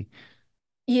can be.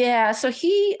 Yeah, so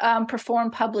he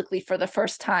performed publicly for the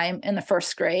first time in the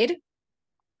first grade.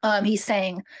 He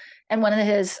sang, and one of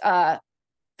his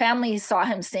family saw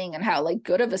him sing and how like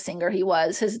good of a singer he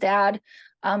was. His dad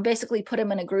basically put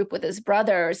him in a group with his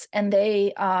brothers, and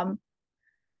they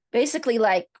basically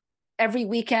like every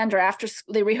weekend or after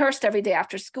they rehearsed every day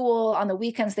after school. On the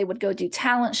weekends they would go do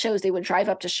talent shows. They would drive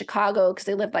up to Chicago because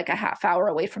they lived like a half hour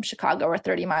away from Chicago or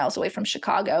 30 miles away from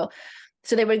Chicago.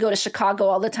 So they would go to Chicago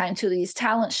all the time to these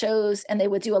talent shows, and they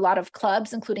would do a lot of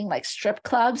clubs, including like strip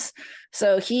clubs.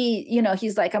 So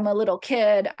he's like, I'm a little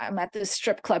kid, I'm at this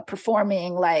strip club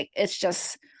performing, like it's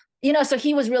just, so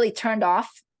he was really turned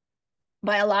off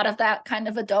by a lot of that kind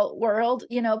of adult world,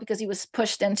 because he was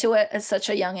pushed into it at such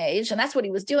a young age. And that's what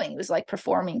he was doing. He was like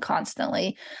performing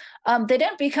constantly. They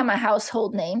didn't become a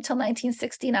household name till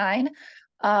 1969.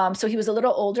 So he was a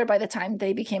little older by the time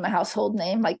they became a household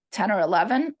name, like 10 or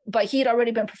 11, but he'd already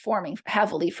been performing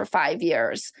heavily for 5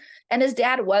 years. And his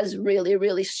dad was really,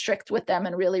 really strict with them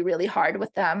and really, really hard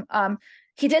with them.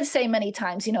 He did say many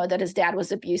times, that his dad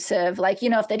was abusive. Like,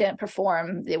 if they didn't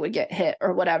perform, they would get hit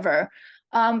or whatever.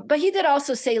 But he did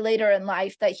also say later in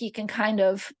life that he can kind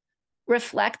of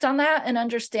reflect on that and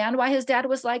understand why his dad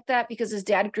was like that, because his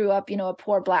dad grew up, a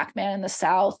poor Black man in the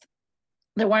South.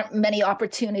 There weren't many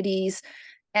opportunities,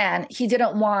 and he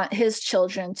didn't want his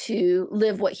children to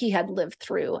live what he had lived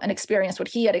through and experience what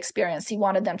he had experienced. He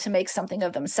wanted them to make something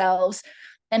of themselves.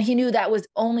 And he knew that was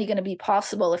only going to be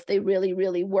possible if they really,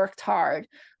 really worked hard.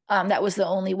 That was the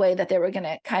only way that they were going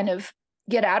to kind of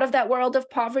get out of that world of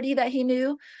poverty that he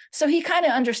knew. So he kind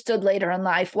of understood later in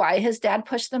life why his dad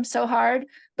pushed them so hard.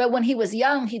 But when he was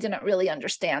young, he didn't really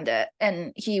understand it.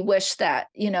 And he wished that,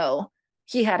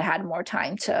 he had had more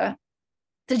time to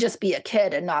just be a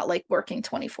kid and not like working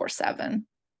 24/7.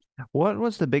 What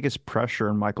was the biggest pressure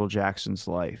in Michael Jackson's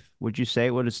life? Would you say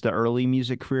it was the early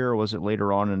music career or was it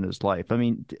later on in his life? I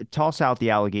mean, toss out the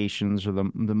allegations or the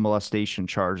molestation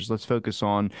charges. Let's focus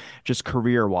on just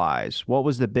career wise. What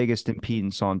was the biggest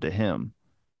impedance onto him?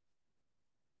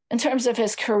 In terms of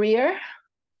his career,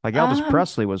 Like Elvis um,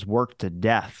 Presley was worked to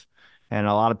death. And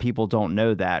a lot of people don't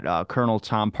know that. Colonel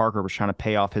Tom Parker was trying to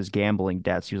pay off his gambling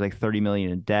debts. He was like 30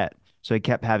 million in debt. So he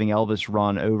kept having Elvis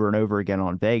run over and over again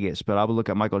on Vegas. But I would look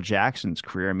at Michael Jackson's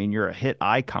career. I mean, you're a hit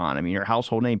icon. I mean, you're a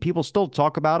household name. People still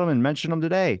talk about him and mention him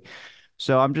today.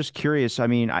 So I'm just curious. I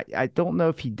mean, I don't know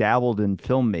if he dabbled in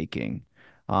filmmaking.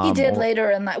 he did Or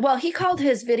later in that. Well, he called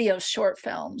his videos short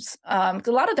films. A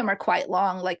lot of them are quite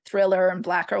long, like Thriller and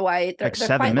Black or White. They're like they're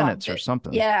seven quite long. minutes or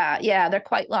something. Yeah, they're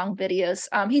quite long videos.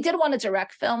 He did want to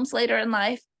direct films later in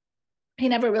life. He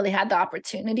never really had the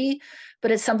opportunity,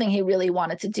 but it's something he really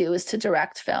wanted to do, is to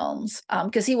direct films,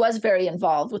 because he was very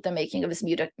involved with the making of his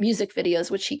music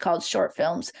videos, which he called short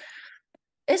films.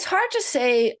 It's hard to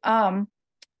say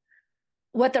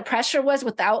what the pressure was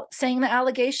without saying the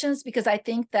allegations, because I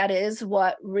think that is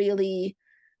what really,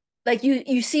 like,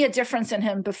 you see a difference in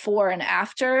him before and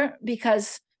after,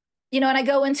 because and I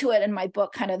go into it in my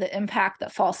book, kind of the impact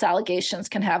that false allegations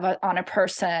can have on a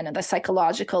person and the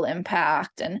psychological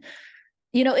impact. And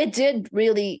it did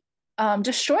really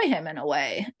destroy him in a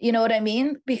way. You know what I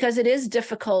mean? Because it is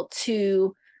difficult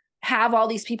to have all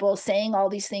these people saying all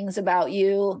these things about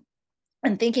you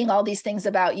and thinking all these things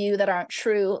about you that aren't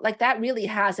true. Like that really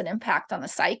has an impact on the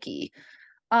psyche.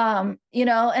 And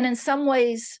in some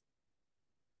ways,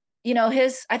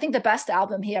 I think the best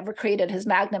album he ever created, his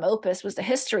magnum opus, was the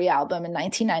History album in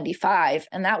 1995.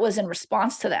 And that was in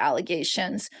response to the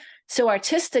allegations. So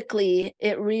artistically,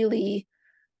 it really,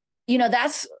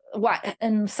 that's why,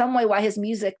 in some way, why his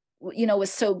music,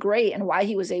 was so great and why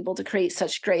he was able to create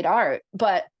such great art.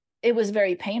 But it was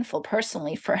very painful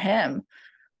personally for him.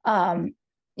 Um,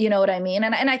 you know what I mean?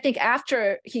 And I think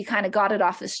after he kind of got it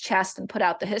off his chest and put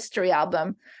out the History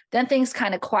album, then things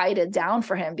kind of quieted down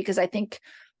for him, because I think,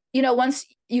 once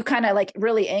you kind of like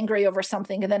really angry over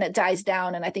something and then it dies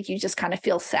down, and I think you just kind of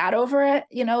feel sad over it.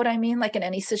 You know what I mean? Like in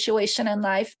any situation in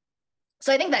life.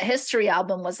 So I think that History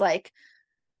album was like,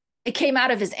 it came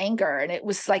out of his anger, and it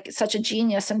was like such a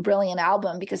genius and brilliant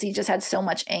album because he just had so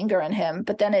much anger in him.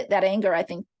 But then that anger, I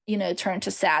think, turned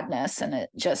to sadness, and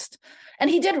and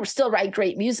he did still write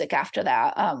great music after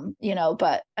that.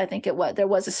 But I think there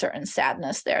was a certain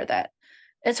sadness there that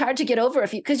it's hard to get over,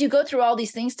 because you go through all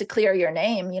these things to clear your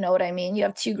name. You know what I mean? You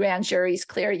have two grand juries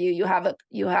clear you. You have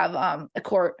a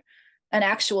court, an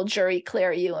actual jury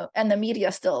clear you, and the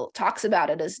media still talks about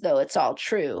it as though it's all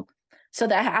true. So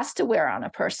that has to wear on a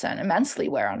person, immensely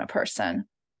wear on a person.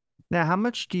 Now, how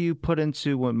much do you put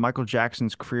into what Michael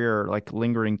Jackson's career, like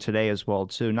lingering today as well,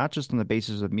 too? Not just on the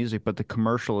basis of music, but the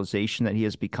commercialization that he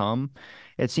has become.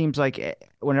 It seems like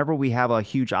whenever we have a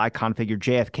huge icon figure,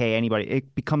 JFK, anybody,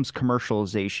 it becomes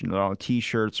commercialization on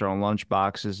T-shirts or on lunch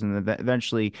boxes, and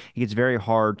eventually it gets very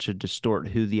hard to distort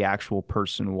who the actual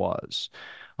person was,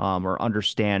 or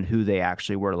understand who they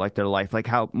actually were, like their life, like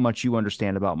how much you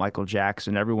understand about Michael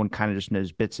Jackson. Everyone kind of just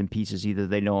knows bits and pieces. Either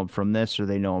they know him from this or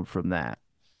they know him from that.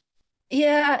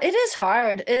 Yeah, it is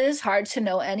hard. It is hard to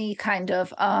know any kind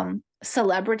of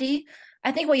celebrity.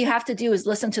 I think what you have to do is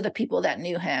listen to the people that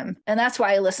knew him. And that's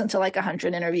why I listened to like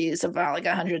 100 interviews about like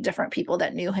 100 different people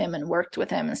that knew him and worked with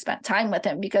him and spent time with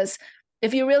him. Because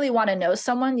if you really want to know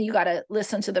someone, you got to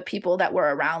listen to the people that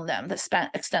were around them, that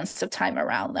spent extensive time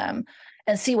around them,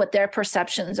 and see what their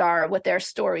perceptions are, what their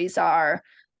stories are.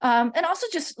 And also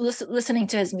just listening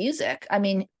to his music. I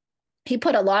mean, he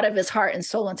put a lot of his heart and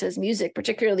soul into his music,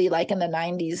 particularly like in the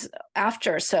 90s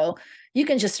after. So you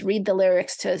can just read the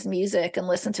lyrics to his music and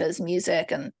listen to his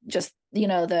music, and just,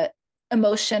 the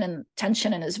emotion and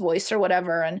tension in his voice or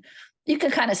whatever. And you can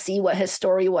kind of see what his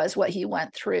story was, what he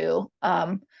went through.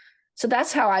 So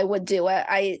that's how I would do it.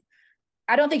 I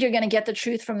don't think you're going to get the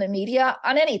truth from the media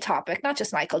on any topic, not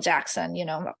just Michael Jackson,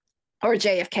 or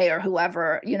JFK or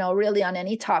whoever, really on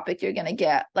any topic, you're going to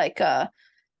get like a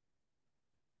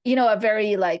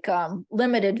very like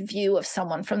limited view of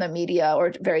someone from the media,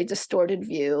 or very distorted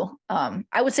view.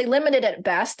 I would say limited at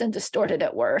best and distorted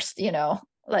at worst,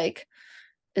 like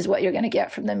is what you're going to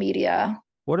get from the media.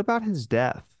 What about his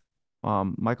death?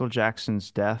 Michael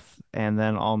Jackson's death, and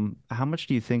then how much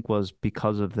do you think was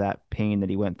because of that pain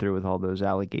that he went through with all those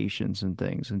allegations and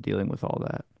things and dealing with all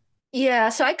that? Yeah,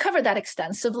 so I covered that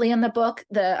extensively in the book.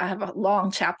 I have a long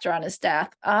chapter on his death.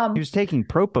 He was taking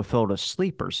propofol to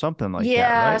sleep or something like that,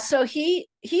 Yeah, right? so he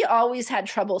always had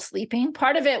trouble sleeping.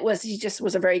 Part of it was he just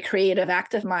was a very creative,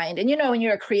 active mind. And when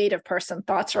you're a creative person,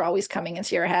 thoughts are always coming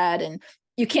into your head, and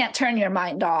you can't turn your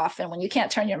mind off. And when you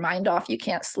can't turn your mind off, you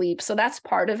can't sleep. So that's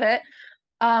part of it.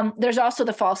 There's also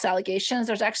the false allegations.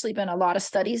 There's actually been a lot of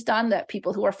studies done that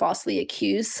people who are falsely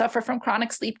accused suffer from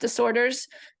chronic sleep disorders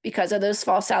because of those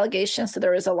false allegations. So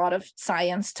there is a lot of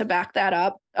science to back that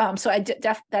up. So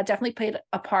that definitely played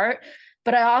a part.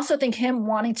 But I also think him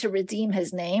wanting to redeem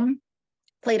his name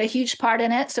played a huge part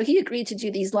in it. So he agreed to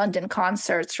do these London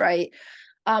concerts, right?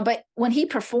 But when he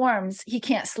performs, he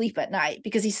can't sleep at night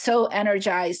because he's so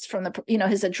energized from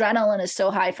his adrenaline is so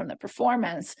high from the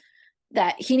performance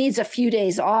that he needs a few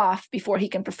days off before he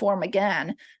can perform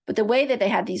again. But the way that they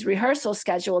had these rehearsals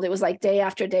scheduled, it was like day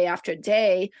after day after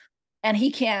day, and he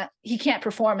can't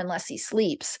perform unless he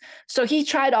sleeps. So he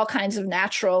tried all kinds of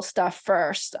natural stuff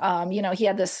first. He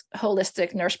had this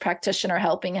holistic nurse practitioner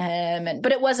helping him,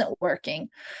 but it wasn't working.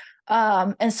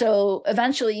 And so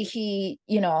eventually he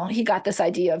got this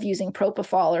idea of using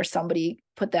propofol, or somebody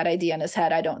put that idea in his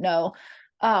head. I don't know.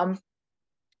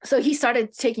 So he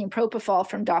started taking propofol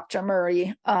from Dr.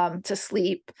 Murray to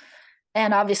sleep.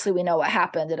 And obviously we know what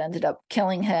happened. It ended up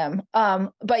killing him.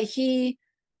 But he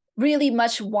really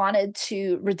much wanted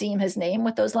to redeem his name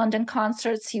with those London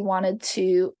concerts. He wanted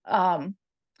to kind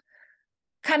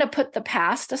of put the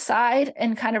past aside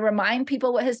and kind of remind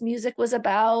people what his music was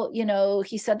about.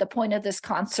 He said the point of these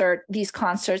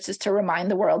concerts is to remind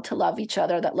the world to love each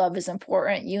other, that love is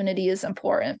important, unity is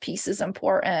important, peace is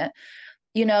important.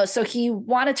 So he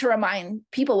wanted to remind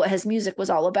people what his music was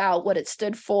all about, what it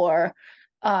stood for,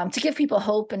 to give people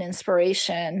hope and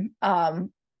inspiration.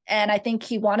 And I think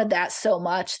he wanted that so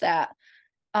much that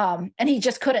And he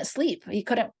just couldn't sleep. He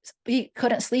couldn't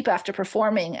sleep after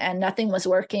performing, and nothing was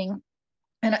working.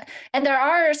 And there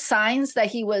are signs that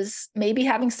he was maybe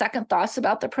having second thoughts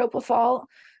about the propofol.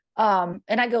 And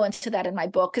I go into that in my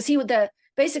book, because he would the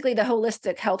basically the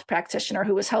holistic health practitioner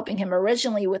who was helping him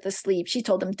originally with the sleep, she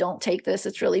told him, don't take this,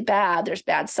 it's really bad, there's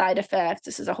bad side effects,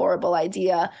 this is a horrible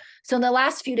idea. So in the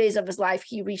last few days of his life,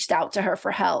 he reached out to her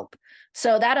for help.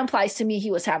 So that implies to me he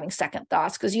was having second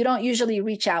thoughts, because you don't usually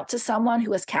reach out to someone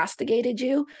who has castigated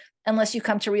you unless you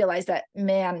come to realize that,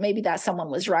 man, maybe that someone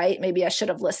was right, maybe I should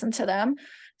have listened to them.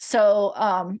 So,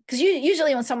 because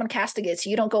usually when someone castigates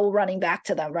you, you don't go running back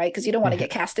to them, right? Because you don't want to Yeah.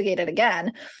 get castigated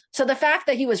again. So the fact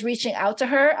that he was reaching out to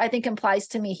her, I think implies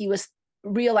to me he was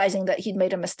realizing that he'd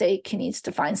made a mistake. He needs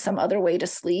to find some other way to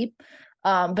sleep.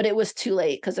 But it was too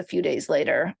late, because a few days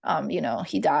later,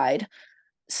 he died.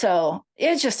 So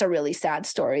it's just a really sad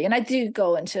story. And I do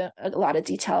go into a lot of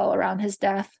detail around his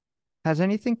death. Has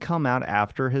anything come out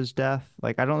after his death?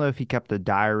 Like, I don't know if he kept a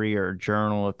diary or a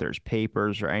journal, if there's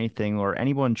papers or anything, or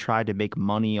anyone tried to make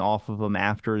money off of him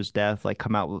after his death, like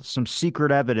come out with some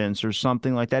secret evidence or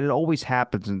something like that. It always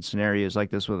happens in scenarios like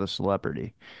this with a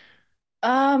celebrity.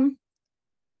 Um,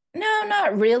 no,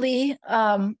 not really.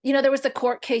 There was the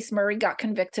court case. Murray got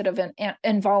convicted of an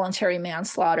involuntary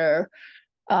manslaughter.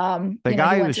 The He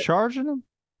guy who went was to, charging him?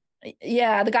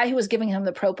 yeah, the guy who was giving him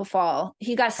the propofol,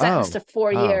 he got sentenced Oh, to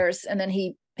four oh. years, and then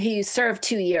he served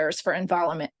 2 years for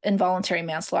involuntary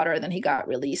manslaughter. Then he got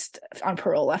released on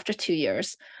parole after 2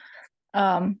 years.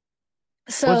 Um,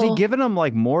 Was he so giving him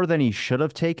like more than he should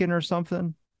have taken or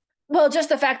something? Well, just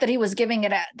the fact that he was giving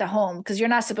it at the home, because you're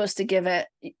not supposed to give it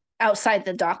outside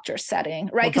the doctor setting,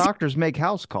 Well, right? Because doctors make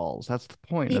house calls. That's the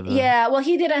point of the. yeah, well,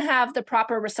 he didn't have the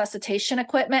proper resuscitation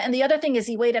equipment. And the other thing is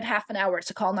he waited half an hour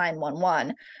to call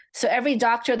 911. So every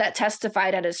doctor that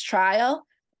testified at his trial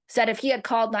said if he had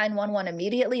called 911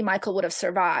 immediately, Michael would have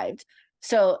survived.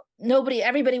 So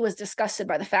everybody was disgusted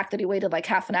by the fact that he waited like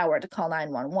half an hour to call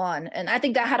 911. And I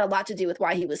think that had a lot to do with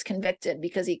why he was convicted,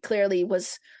 because he clearly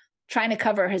was trying to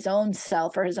cover his own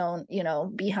self or his own,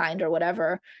 behind or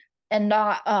whatever, and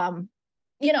not,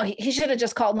 he should have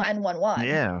just called 911.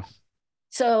 Yeah.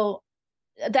 So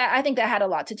that, I think that had a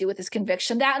lot to do with his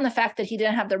conviction. That, and the fact that he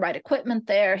didn't have the right equipment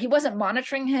there. He wasn't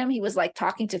monitoring him. He was like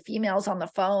talking to females on the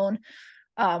phone,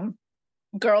 um,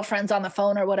 girlfriends on the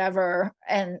phone or whatever.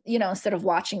 And, instead of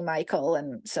watching Michael.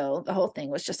 And so the whole thing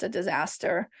was just a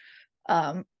disaster.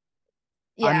 Um,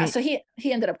 I yeah. mean, So he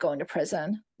ended up going to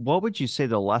prison. what would you say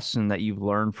the lesson that you've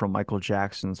learned from Michael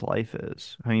Jackson's life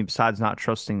is? I mean, besides not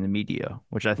trusting the media,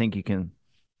 which I think you can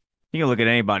look at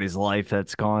anybody's life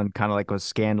that's gone kind of like was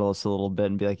scandalous a little bit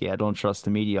and be like, yeah, don't trust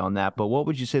the media on that. But what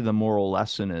would you say the moral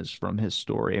lesson is from his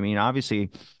story? I mean,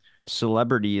 obviously,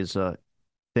 celebrity is a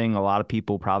thing a lot of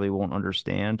people probably won't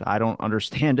understand. I don't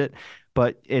understand it,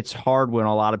 but it's hard when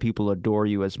a lot of people adore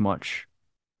you as much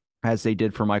as they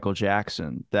did for Michael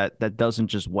Jackson. That doesn't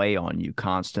just weigh on you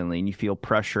constantly and you feel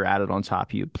pressure added on top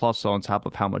of you, plus on top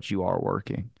of how much you are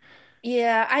working.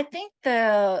 Yeah, I think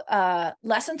the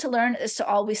lesson to learn is to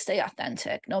always stay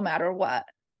authentic, no matter what.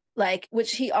 Like,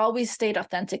 which he always stayed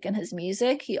authentic in his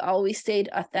music. He always stayed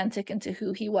authentic into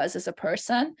who he was as a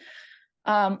person.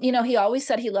 He always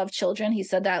said he loved children. He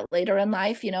said that later in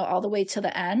life, all the way to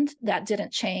the end. That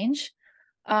didn't change.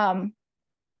 Um,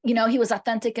 he was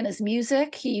authentic in his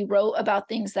music. He wrote about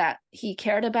things that he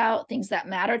cared about, things that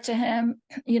mattered to him.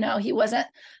 He wasn't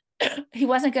he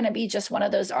wasn't going to be just one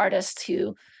of those artists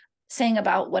who sang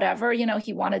about whatever.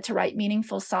 He wanted to write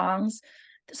meaningful songs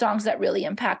that really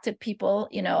impacted people,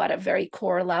 at a very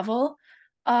core level.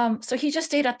 So he just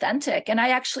stayed authentic. And I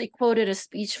actually quoted a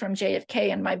speech from JFK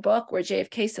in my book where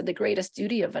JFK said the greatest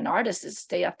duty of an artist is to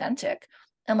stay authentic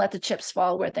and let the chips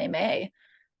fall where they may.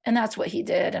 And that's what he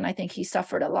did. And I think he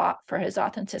suffered a lot for his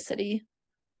authenticity.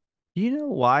 Do you know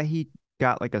why he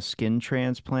got like a skin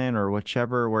transplant or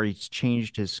whichever, where he's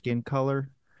changed his skin color?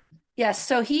 Yes.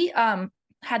 So he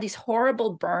had these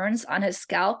horrible burns on his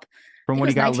scalp. I From think it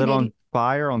when he was got lit on 1980.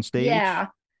 fire on stage? Yeah.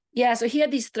 Yeah. So he had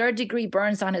these third-degree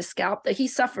burns on his scalp that he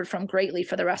suffered from greatly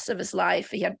for the rest of his life.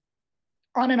 He had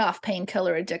on and off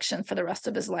painkiller addiction for the rest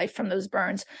of his life from those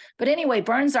burns. But anyway,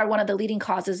 burns are one of the leading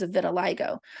causes of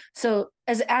vitiligo. So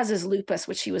as is lupus,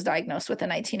 which he was diagnosed with in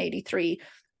 1983.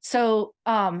 So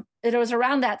it was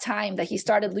around that time that he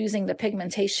started losing the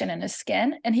pigmentation in his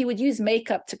skin, and he would use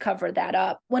makeup to cover that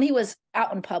up when he was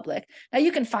out in public. Now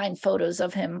you can find photos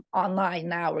of him online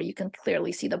now where you can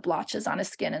clearly see the blotches on his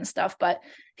skin and stuff, but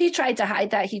he tried to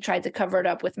hide that. He tried to cover it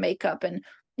up with makeup. And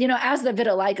as the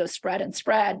vitiligo spread,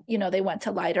 they went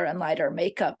to lighter and lighter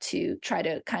makeup to try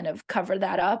to kind of cover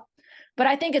that up. But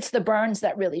I think it's the burns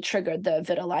that really triggered the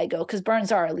vitiligo, because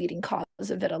burns are a leading cause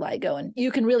of vitiligo, and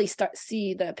you can really start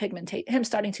see the pigmentation, him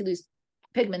starting to lose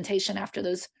pigmentation after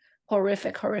those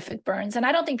horrific burns. And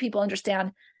I don't think people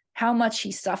understand how much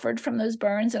he suffered from those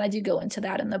burns, and I do go into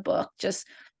that in the book, just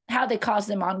how they caused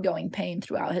him ongoing pain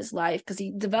throughout his life, because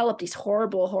he developed these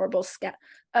horrible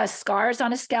scars on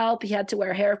his scalp. He had to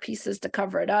wear hair pieces to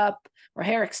cover it up, or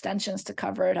hair extensions to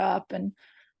cover it up. And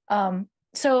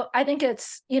so I think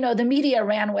it's, the media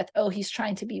ran with, oh, he's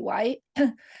trying to be white,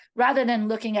 rather than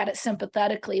looking at it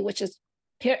sympathetically, which is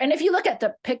here. And if you look at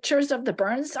the pictures of the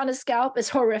burns on his scalp, it's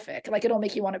horrific. Like, it'll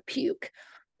make you want to puke.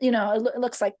 It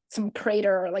looks like some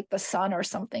crater, or like the sun or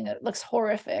something. It looks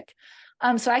horrific.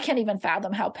 So I can't even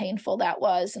fathom how painful that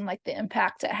was, and like the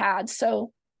impact it had.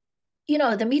 So,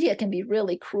 the media can be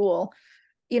really cruel,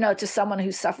 to someone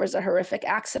who suffers a horrific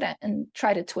accident, and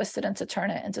try to twist it and to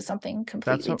turn it into something That's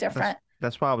completely different.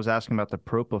 that's why I was asking about the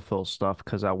propofol stuff,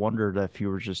 because I wondered if you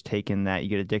were just taking that. You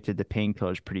get addicted to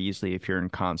painkillers pretty easily if you're in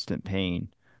constant pain.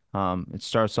 It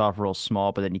starts off real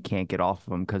small, but then you can't get off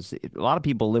of them because a lot of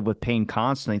people live with pain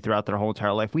constantly throughout their whole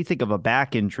entire life. We think of a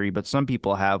back injury, but some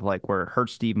people have like where it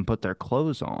hurts to even put their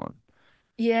clothes on.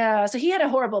 Yeah, so he had a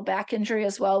horrible back injury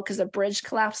as well, because a bridge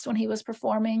collapsed when he was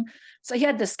performing. So he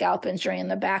had the scalp injury and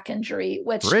the back injury,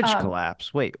 which Bridge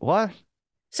collapse. Wait, what?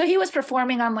 so he was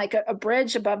performing on like a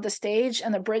bridge above the stage,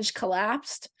 and the bridge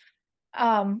collapsed.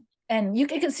 And you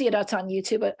can see it out on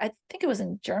YouTube, but I think it was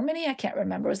in Germany. I can't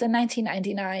remember. It was in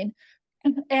 1999.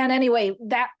 And anyway,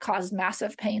 that caused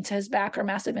massive pain to his back, or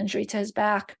massive injury to his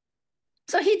back.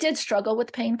 So he did struggle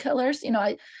with painkillers.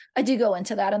 I do go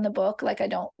into that in the book. Like, I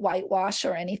don't whitewash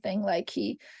or anything. Like,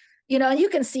 and you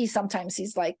can see sometimes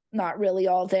he's like not really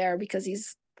all there, because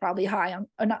he's probably high on,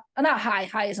 or not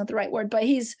high isn't the right word, but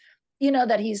he's,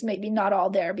 that he's maybe not all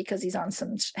there because he's on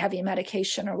some heavy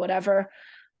medication or whatever.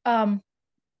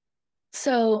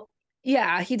 So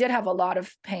yeah, he did have a lot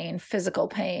of pain, physical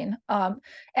pain.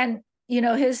 And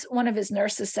his one of his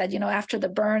nurses said, after the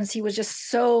burns, he was just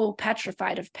so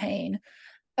petrified of pain,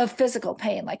 of physical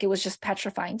pain. Like, it was just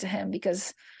petrifying to him,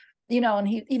 because, and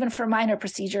he, even for minor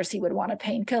procedures, he would want a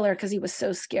painkiller because he was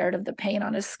so scared of the pain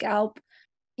on his scalp.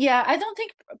 Yeah, I don't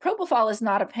think propofol is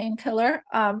not a painkiller.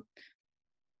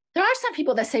 There are some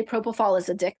people that say propofol is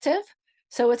addictive.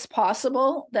 So it's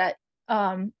possible that,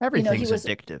 he Everything's was,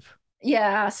 addictive.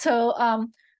 yeah. So,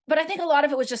 but I think a lot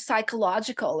of it was just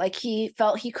psychological. Like, he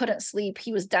felt he couldn't sleep.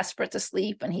 He was desperate to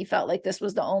sleep, and he felt like this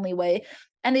was the only way.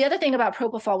 And the other thing about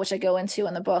propofol, which I go into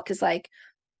in the book, is like,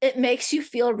 it makes you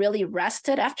feel really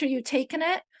rested after you've taken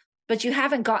it, but you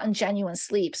haven't gotten genuine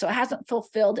sleep. So it hasn't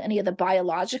fulfilled any of the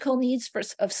biological needs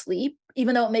of sleep,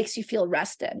 even though it makes you feel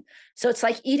rested. So it's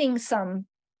like eating some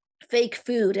fake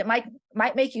food. It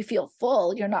might make you feel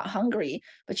full. You're not hungry,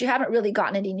 but you haven't really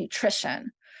gotten any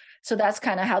nutrition. So that's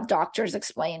kind of how doctors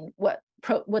explain what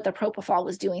the propofol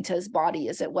was doing to his body,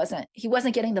 is he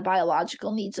wasn't getting the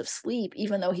biological needs of sleep,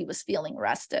 even though he was feeling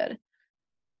rested.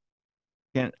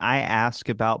 Can I ask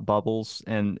about Bubbles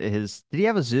and did he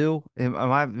have a zoo? Am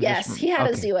I just, Yes, he had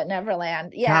a okay. zoo at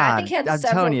Neverland. Yeah, I think God, he had I'm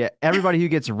telling several. you, everybody who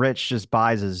gets rich just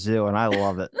buys a zoo, and I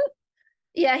love it.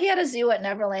 Yeah, he had a zoo at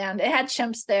Neverland. It had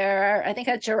chimps there. I think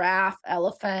it had giraffe,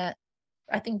 elephant.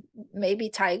 I think maybe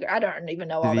tiger. I don't even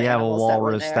know Did all he the have a animals that were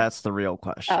walrus? there. That's the real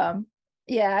question. Um,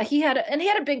 yeah, he had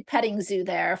a big petting zoo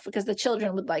there, because the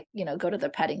children would, like, go to the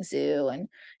petting zoo. And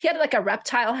he had like a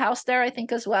reptile house there, I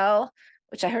think, as well,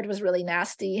 which I heard was really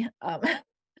nasty.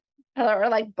 Or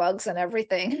like bugs and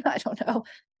everything. I don't know.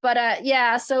 But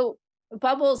yeah, so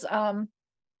Bubbles,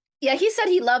 yeah, he said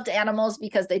he loved animals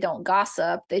because they don't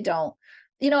gossip. They don't,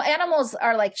 animals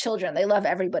are like children. They love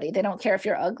everybody. They don't care if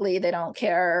you're ugly. They don't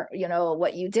care,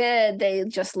 what you did. They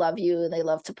just love you, and they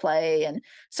love to play. And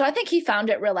so I think he found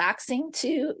it relaxing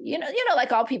to,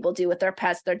 like all people do with their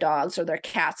pets, their dogs or their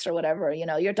cats or whatever,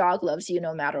 your dog loves you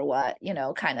no matter what,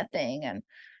 kind of thing. And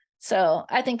so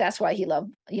I think that's why he loved,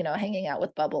 hanging out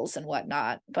with Bubbles and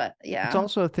whatnot. But It's yeah.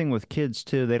 also a thing with kids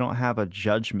too. They don't have a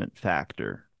judgment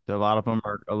factor. A lot of them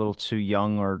are a little too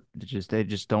young, or they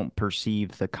just don't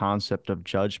perceive the concept of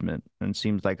judgment. And it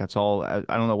seems like that's all. I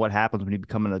don't know what happens when you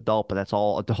become an adult, but that's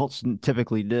all adults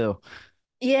typically do.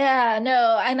 Yeah,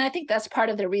 no, and I think that's part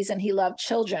of the reason he loved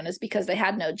children, is because they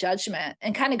had no judgment.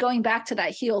 And kind of going back to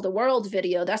that Heal the World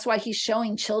video, that's why he's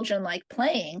showing children like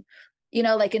playing,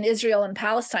 like in Israel and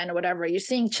Palestine or whatever. You're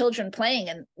seeing children playing,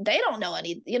 and they don't know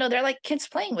any, they're like kids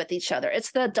playing with each other.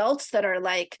 It's the adults that are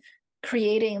like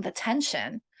creating the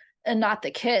tension, and not the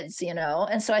kids.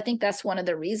 And so I think that's one of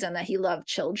the reason that he loved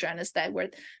children, is that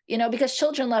because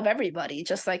children love everybody,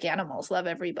 just like animals love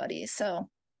everybody. So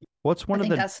What's I one of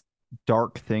think the that's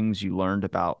dark things you learned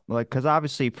about? Like, because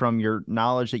obviously, from your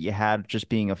knowledge that you had just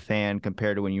being a fan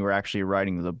compared to when you were actually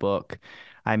writing the book,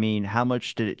 I mean, how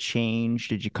much did it change?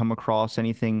 Did you come across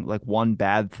anything like one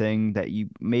bad thing that you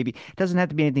maybe, it doesn't have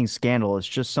to be anything scandalous,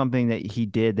 just something that he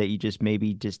did that you just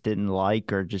maybe just didn't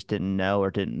like or just didn't know or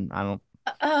didn't, I don't.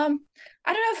 Um,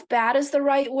 I don't know if bad is the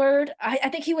right word. I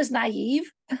think he was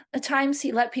naive. At times,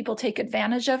 he let people take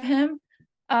advantage of him,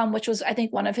 which was, I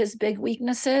think, one of his big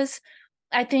weaknesses.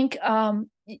 I think,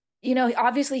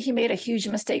 obviously he made a huge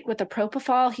mistake with the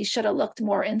propofol. He should have looked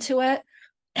more into it.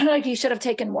 Like he should have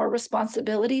taken more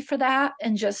responsibility for that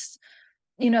and just,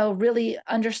 really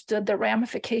understood the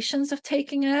ramifications of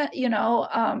taking it.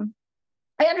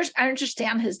 I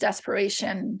understand his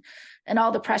desperation and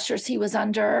all the pressures he was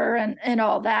under and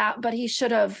all that, but he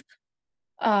should have,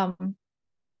 um,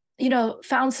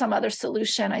 found some other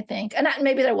solution, I think. And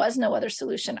maybe there was no other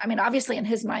solution. I mean, obviously in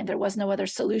his mind, there was no other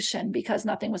solution because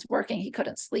nothing was working. He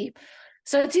couldn't sleep.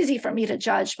 So it's easy for me to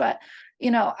judge, but,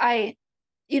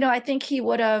 I think he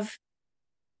would have,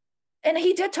 and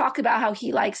he did talk about how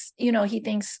he likes, he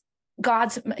thinks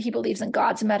he believes in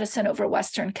God's medicine over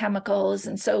Western chemicals.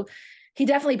 And so he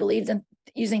definitely believed in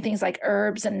using things like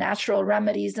herbs and natural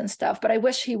remedies and stuff. But I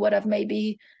wish he would have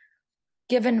maybe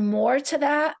given more to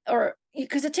that, or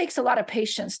because it takes a lot of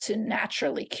patience to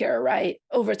naturally cure, right?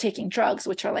 Over taking drugs,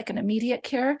 which are like an immediate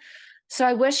cure. So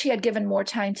I wish he had given more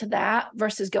time to that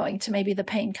versus going to maybe the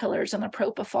painkillers and the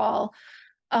propofol,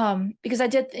 because I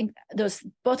did think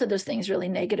both of those things really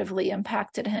negatively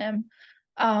impacted him.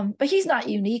 But he's not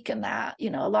unique in that.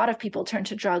 A lot of people turn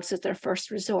to drugs as their first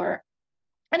resort.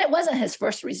 And it wasn't his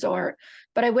first resort,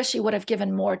 but I wish he would have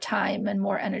given more time and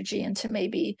more energy into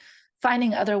maybe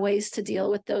finding other ways to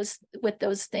deal with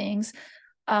those things.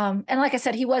 And like I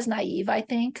said, he was naive, I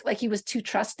think. Like he was too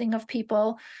trusting of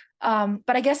people.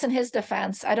 But I guess in his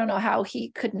defense, I don't know how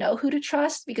he could know who to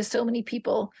trust because so many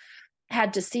people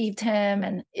had deceived him,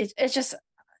 and it's just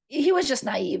he was just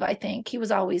naive. I think he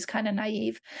was always kind of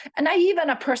naive, and naive on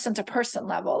a person to person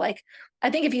level. Like I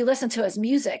think if you listen to his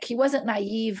music, he wasn't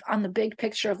naive on the big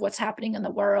picture of what's happening in the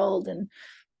world, and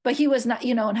but he was not,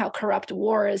 and how corrupt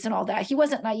war is and all that. He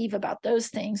wasn't naive about those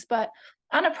things, but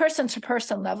on a person to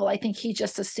person level, I think he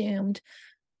just assumed,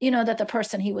 that the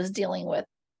person he was dealing with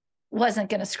wasn't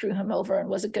going to screw him over and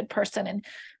was a good person. And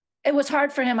it was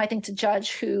hard for him, I think, to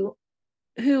judge who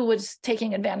was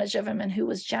taking advantage of him and who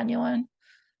was genuine.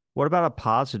 What about a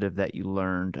positive that you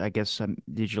learned? I guess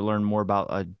did you learn more about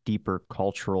a deeper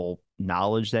cultural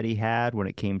knowledge that he had when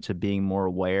it came to being more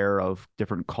aware of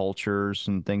different cultures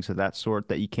and things of that sort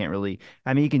that you can't really,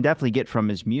 I mean, you can definitely get from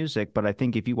his music, but I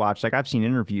think if you watch, like I've seen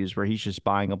interviews where he's just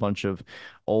buying a bunch of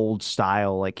old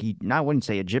style, like I wouldn't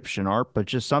say Egyptian art, but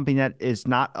just something that is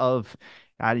not of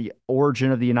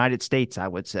origin of the United States, I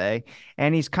would say.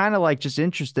 And he's kind of like just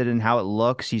interested in how it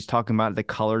looks. He's talking about the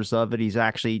colors of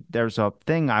it. There's a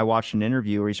thing I watched an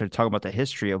interview where he started talking about the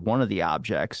history of one of the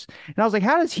objects. And I was like,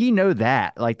 how does he know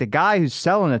that? Like the guy who's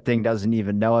selling the thing doesn't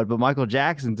even know it, but Michael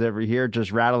Jackson's over here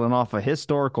just rattling off a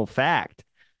historical fact.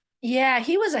 Yeah,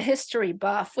 he was a history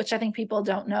buff, which I think people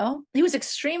don't know. He was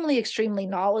extremely, extremely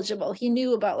knowledgeable. He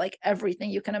knew about like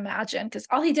everything you can imagine because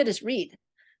all he did is read.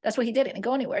 That's what he did. He didn't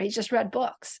go anywhere. He just read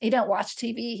books. He didn't watch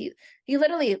TV. He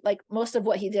literally like most of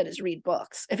what he did is read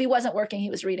books. If he wasn't working,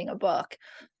 he was reading a book.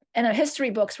 And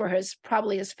history books were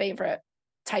probably his favorite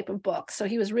type of book. So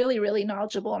he was really, really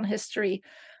knowledgeable in history.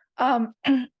 Um,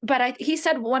 but he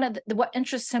said one of what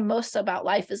interests him most about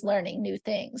life is learning new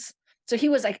things. So he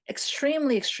was like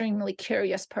extremely, extremely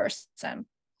curious person,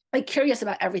 like curious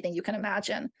about everything you can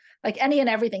imagine, like any and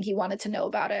everything he wanted to know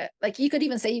about it. Like you could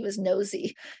even say he was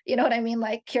nosy, you know what I mean?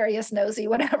 Like curious, nosy,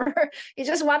 whatever. He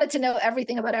just wanted to know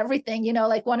everything about everything.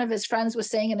 Like one of his friends was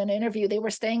saying in an interview, they were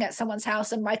staying at someone's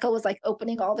house and Michael was like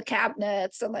opening all the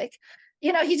cabinets and like,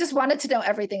 he just wanted to know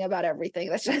everything about everything.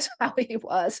 That's just how he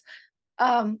was.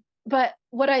 But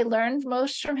what I learned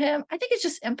most from him, I think it's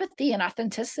just empathy and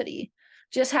authenticity,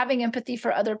 just having empathy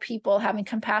for other people, having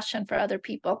compassion for other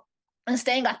people, and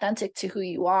staying authentic to who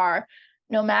you are,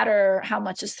 no matter how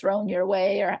much is thrown your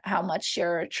way or how much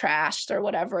you're trashed or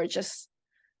whatever. Just,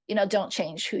 don't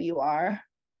change who you are.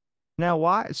 Now,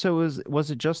 why? So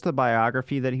was it just the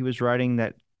biography that he was writing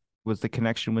that was the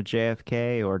connection with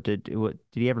JFK, or did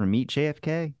he ever meet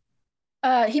JFK?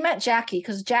 He met Jackie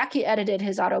because Jackie edited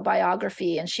his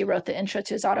autobiography and she wrote the intro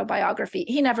to his autobiography.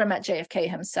 He never met JFK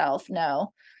himself,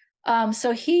 no.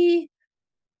 So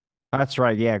That's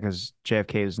right, yeah, because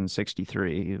JFK was in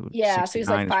 63, yeah, so he was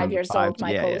like 69 is when 5 the years five. old. Yeah,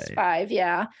 Michael yeah, was yeah. 5,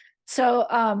 yeah.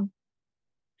 So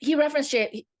he referenced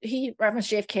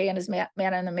JFK in his Man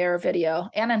in the Mirror video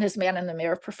and in his Man in the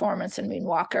Mirror performance in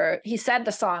Moonwalker. He said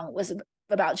the song was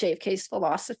about JFK's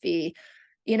philosophy,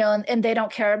 and they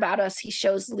don't care about us. He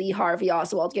shows Lee Harvey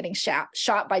Oswald getting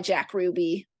shot by Jack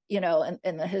Ruby,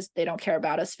 in his They Don't Care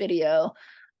About Us video.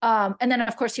 And then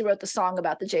of course he wrote the song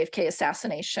about the JFK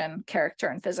assassination character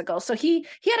and physical. So he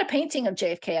had a painting of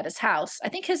JFK at his house. I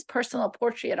think his personal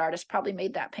portrait artist probably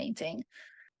made that painting.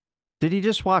 Did he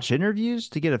just watch interviews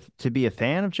to to be a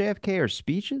fan of JFK or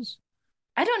speeches?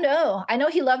 I don't know. I know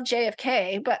he loved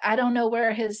JFK, but I don't know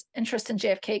where his interest in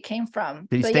JFK came from.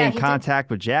 Did he But stay yeah, in he did.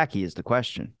 contact with Jackie is the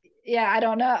question. Yeah, I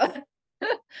don't know.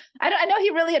 I know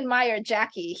he really admired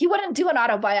Jackie. He wouldn't do an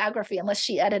autobiography unless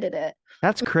she edited it.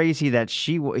 That's crazy that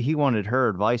he wanted her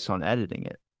advice on editing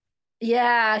it.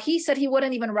 Yeah, he said he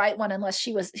wouldn't even write one unless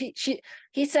he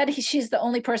said she's the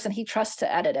only person he trusts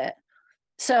to edit it.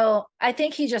 So I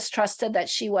think he just trusted that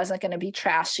she wasn't going to be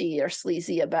trashy or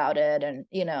sleazy about it, and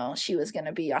she was going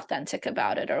to be authentic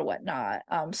about it or whatnot.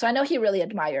 So I know he really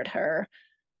admired her.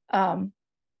 Um,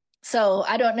 so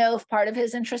I don't know if part of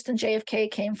his interest in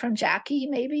JFK came from Jackie.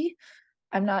 Maybe,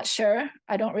 I'm not sure.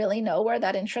 I don't really know where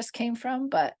that interest came from,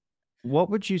 but What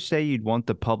would you say you'd want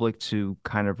the public to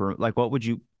kind of like, what would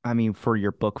you, I mean, for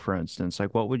your book, for instance,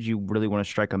 like what would you really want to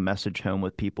strike a message home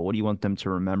with people? What do you want them to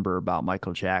remember about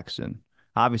Michael Jackson?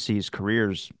 Obviously, his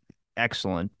career's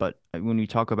excellent, but when you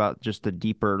talk about just the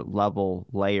deeper level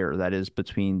layer that is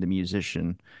between the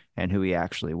musician and who he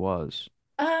actually was.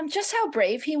 just how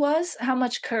brave he was, how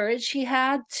much courage he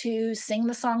had to sing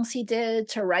the songs he did,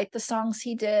 to write the songs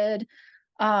he did.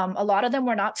 A lot of them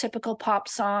were not typical pop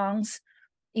songs.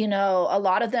 A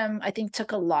lot of them I think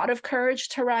took a lot of courage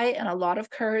to write and a lot of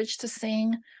courage to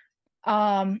sing.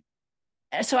 Um,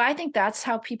 so I think that's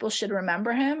how people should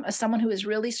remember him, as someone who is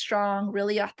really strong,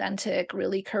 really authentic,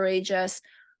 really courageous,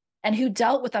 and who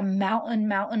dealt with a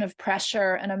mountain of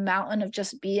pressure and a mountain of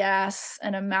just BS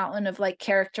and a mountain of like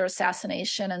character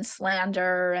assassination and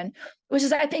slander, and which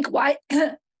is I think why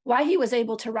why he was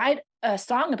able to write a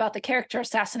song about the character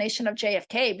assassination of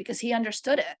JFK, because he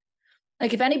understood it.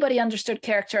 Like if anybody understood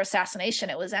character assassination,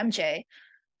 it was MJ.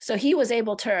 So he was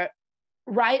able to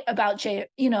write about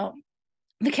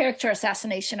the character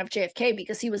assassination of JFK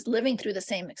because he was living through the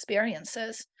same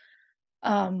experiences.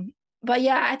 But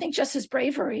yeah, I think just his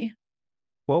bravery.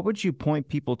 What would you point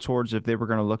people towards if they were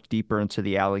going to look deeper into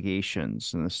the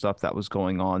allegations and the stuff that was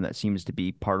going on that seems to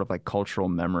be part of like cultural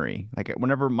memory? Like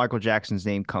whenever Michael Jackson's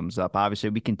name comes up,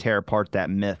 obviously we can tear apart that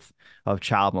myth of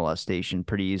child molestation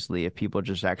pretty easily if people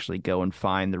just actually go and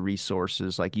find the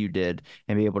resources like you did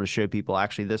and be able to show people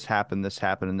actually this happened, this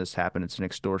happened, and this happened. It's an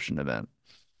extortion event.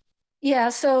 Yeah,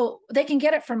 so they can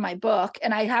get it from my book,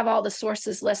 and I have all the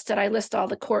sources listed. I list all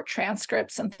the court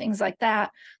transcripts and things like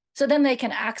that. So then they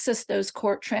can access those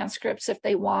court transcripts if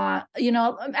they want.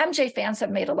 MJ fans have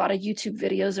made a lot of YouTube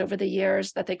videos over the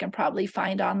years that they can probably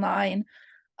find online,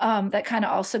 that kind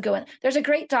of also go in. There's a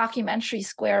great documentary,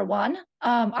 Square One,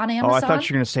 on Oh, I thought Amazon. you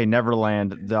were going to say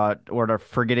Neverland, or the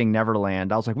Forgetting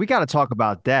Neverland. I was like, we got to talk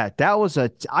about that.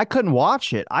 I couldn't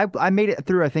watch it. I made it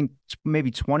through, I think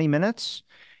maybe 20 minutes.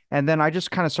 And then I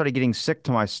just kind of started getting sick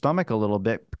to my stomach a little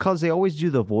bit because they always do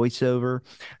the voiceover.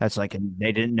 That's like, and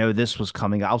they didn't know this was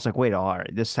coming. I was like, wait, all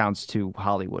right, this sounds too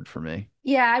Hollywood for me.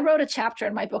 Yeah, I wrote a chapter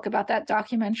in my book about that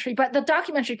documentary, but the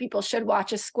documentary people should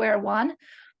watch is Square One.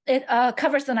 It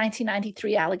covers the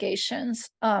 1993 allegations.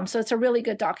 So it's a really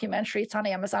good documentary. It's on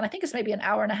Amazon. I think it's maybe an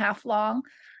hour and a half long.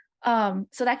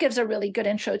 So that gives a really good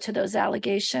intro to those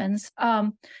allegations.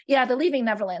 Yeah, the Leaving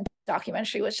Neverland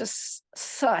documentary was just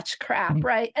such crap,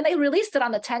 right? And they released it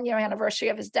on the 10-year anniversary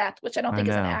of his death, which I don't I think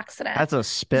is an know. accident. That's a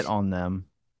spit on them.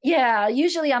 Yeah,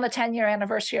 usually on the 10-year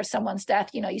anniversary of someone's death,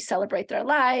 you celebrate their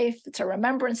life. It's a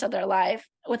remembrance of their life.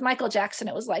 With Michael Jackson,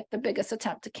 it was like the biggest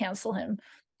attempt to cancel him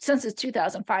since his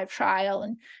 2005 trial.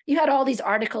 And you had all these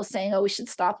articles saying, oh, we should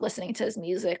stop listening to his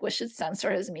music. We should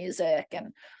censor his music.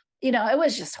 And, it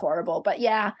was just horrible. But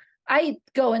yeah, I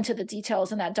go into the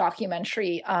details in that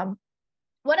documentary.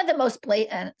 One of the most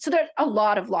blatant, so there are a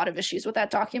lot of issues with that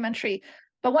documentary,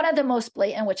 but one of the most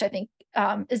blatant, which I think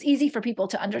is easy for people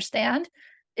to understand,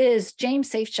 is James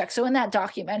Safechuck. So in that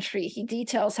documentary, he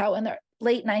details how in the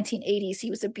late 1980s, he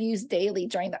was abused daily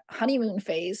during the honeymoon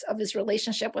phase of his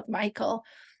relationship with Michael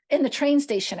in the train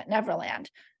station at Neverland.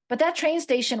 But that train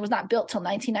station was not built till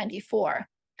 1994.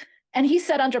 And he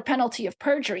said under penalty of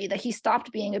perjury that he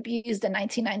stopped being abused in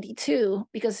 1992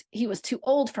 because he was too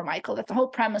old for Michael. That's the whole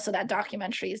premise of that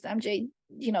documentary, is MJ,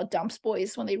 dumps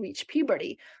boys when they reach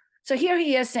puberty. So here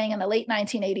he is saying in the late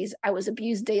 1980s, I was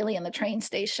abused daily in the train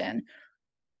station.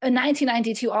 in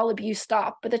 1992, all abuse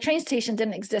stopped, but the train station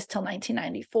didn't exist till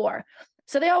 1994.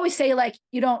 So they always say, like,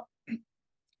 you don't,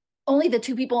 only the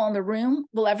two people in the room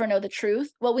will ever know the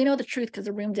truth. Well, we know the truth because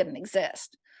the room didn't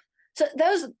exist. So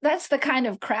that's the kind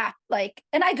of crap, like,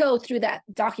 and I go through that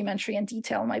documentary in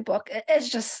detail in my book. It's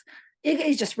just,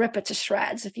 you just rip it to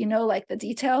shreds. If you know, like, the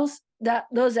details, that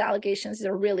those allegations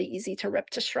are really easy to rip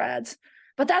to shreds.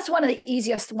 But that's one of the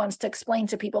easiest ones to explain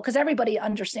to people because everybody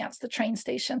understands the train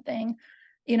station thing.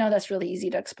 That's really easy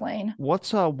to explain.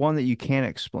 What's one that you can't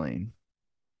explain?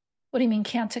 What do you mean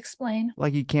can't explain?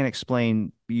 Like you can't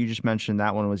explain, you just mentioned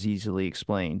that one was easily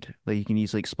explained. Like you can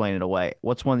easily explain it away.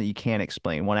 What's one that you can't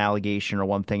explain? One allegation or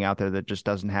one thing out there that just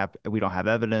doesn't have, we don't have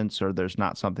evidence or there's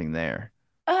not something there.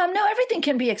 No, everything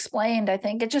can be explained. I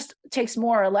think it just takes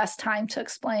more or less time to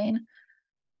explain.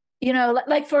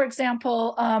 Like, for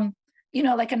example,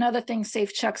 like another thing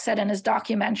Safechuck said in his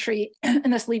documentary, in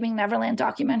this Leaving Neverland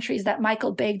documentary, is that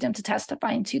Michael begged him to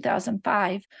testify in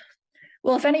 2005.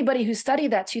 Well, if anybody who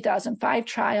studied that 2005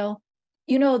 trial,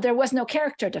 there was no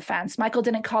character defense. Michael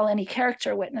didn't call any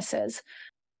character witnesses.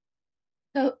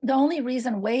 So the only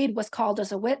reason Wade was called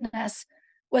as a witness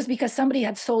was because somebody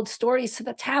had sold stories to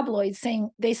the tabloids saying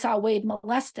they saw Wade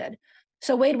molested.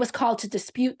 So Wade was called to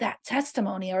dispute that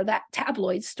testimony or that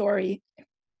tabloid story.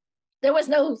 There was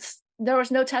no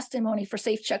testimony for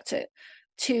Safechuck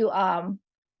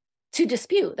to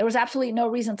dispute. There was absolutely no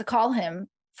reason to call him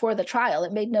for the trial.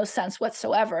 It made no sense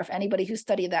whatsoever if anybody who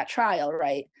studied that trial,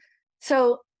 right?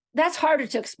 So that's harder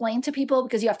to explain to people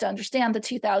because you have to understand the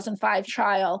 2005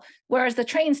 trial, whereas the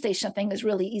train station thing is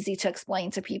really easy to explain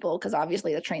to people because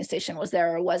obviously the train station was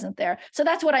there or wasn't there. So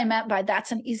that's what I meant by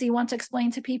that's an easy one to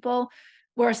explain to people,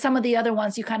 where some of the other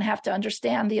ones you kind of have to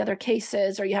understand the other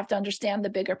cases or you have to understand the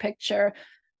bigger picture.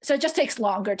 So it just takes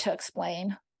longer to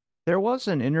explain. There was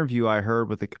an interview I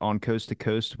heard on Coast to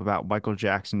Coast about Michael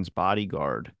Jackson's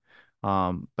bodyguard.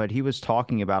 But he was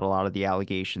talking about a lot of the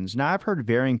allegations. Now, I've heard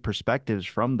varying perspectives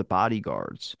from the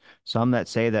bodyguards. Some that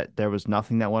say that there was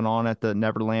nothing that went on at the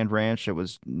Neverland Ranch. It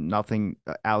was nothing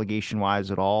allegation wise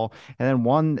at all. And then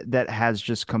one that has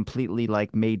just completely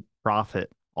like made profit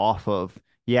off of,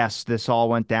 yes, this all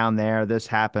went down there, this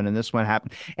happened, and this one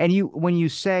happened. And when you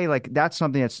say like that's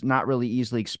something that's not really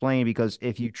easily explained, because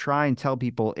if you try and tell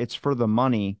people it's for the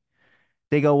money,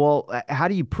 they go, well, how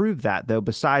do you prove that though?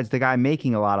 Besides the guy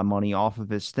making a lot of money off of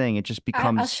his thing, it just I'll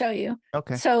becomes show you.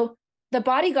 okay. So the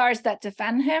bodyguards that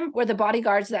defend him were the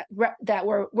bodyguards that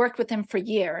were worked with him for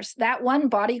years. That one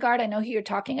bodyguard, I know who you're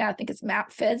talking about, I think it's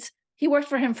Matt Fitz. He worked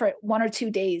for him for 1 or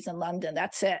 2 days in London.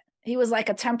 That's it. He was like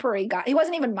a temporary guy. He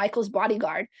wasn't even Michael's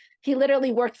bodyguard. He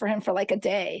literally worked for him for like a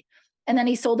day. And then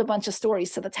he sold a bunch of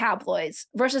stories to the tabloids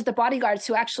versus the bodyguards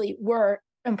who actually were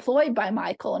employed by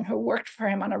Michael and who worked for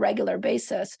him on a regular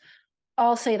basis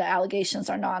all say the allegations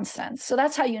are nonsense. So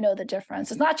that's how you know the difference.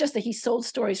 It's not just that he sold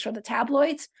stories for the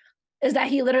tabloids, is that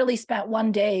he literally spent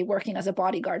 1 day working as a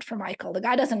bodyguard for Michael. The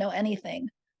guy doesn't know anything,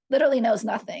 literally knows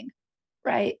nothing,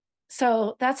 right?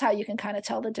 So that's how you can kind of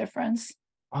tell the difference.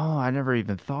 Oh, I never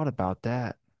even thought about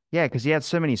that. Yeah, because he had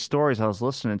so many stories. I was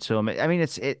listening to him. I mean,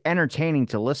 it's entertaining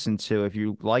to listen to if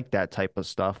you like that type of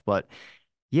stuff. But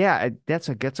yeah, that's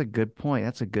a good point.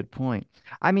 That's a good point.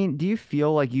 I mean, do you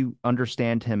feel like you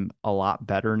understand him a lot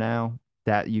better now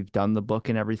that you've done the book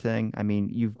and everything? I mean,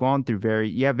 you've gone through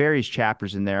you have various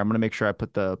chapters in there. I'm going to make sure I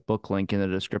put the book link in the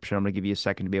description. I'm going to give you a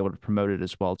second to be able to promote it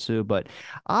as well too. But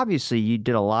obviously, you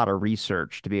did a lot of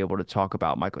research to be able to talk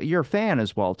about Michael. You're a fan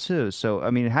as well too. So, I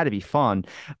mean, it had to be fun.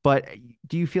 But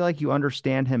do you feel like you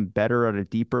understand him better at a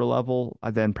deeper level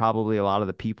than probably a lot of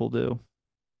the people do?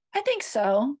 I think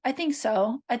so. I think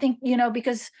so. I think,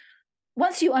 because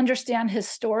once you understand his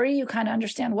story, you kind of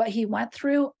understand what he went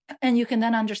through, and you can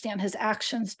then understand his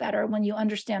actions better when you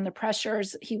understand the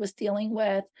pressures he was dealing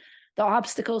with, the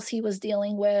obstacles he was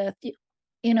dealing with,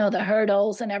 the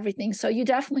hurdles and everything. So you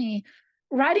definitely,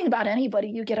 writing about anybody,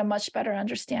 you get a much better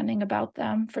understanding about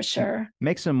them for sure.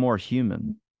 Makes him more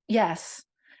human. Yes.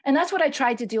 And that's what I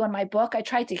tried to do in my book. I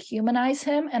tried to humanize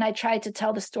him and I tried to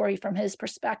tell the story from his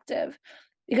perspective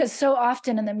because so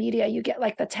often in the media, you get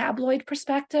like the tabloid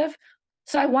perspective.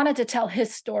 So I wanted to tell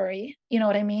his story, you know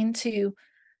what I mean?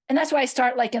 And that's why I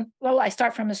start I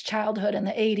start from his childhood in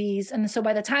the 80s. And so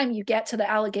by the time you get to the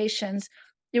allegations,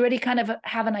 you already kind of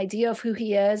have an idea of who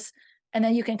he is. And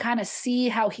then you can kind of see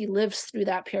how he lives through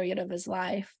that period of his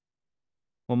life.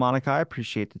 Well, Monica, I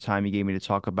appreciate the time you gave me to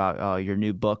talk about your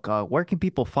new book. Where can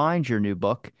people find your new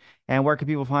book, and where can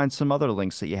people find some other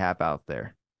links that you have out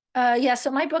there? Yeah,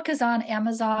 so my book is on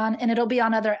Amazon and it'll be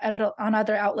on other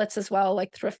outlets as well,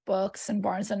 like Thrift Books and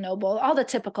Barnes and Noble, all the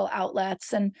typical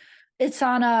outlets. And it's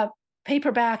on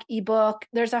paperback, ebook.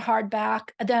 There's a hardback.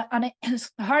 The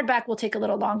hardback will take a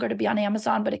little longer to be on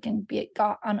Amazon, but it can be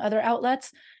got on other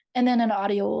outlets. And then an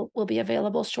audio will be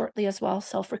available shortly as well,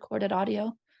 self-recorded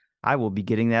audio. I will be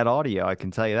getting that audio. I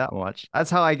can tell you that much. That's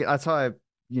how I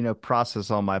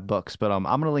process all my books. But I'm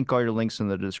gonna link all your links in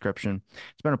the description.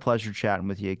 It's been a pleasure chatting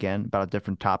with you again about a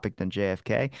different topic than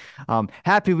JFK.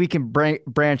 Happy we can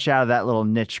branch out of that little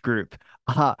niche group.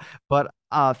 Uh, but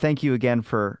thank you again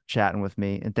for chatting with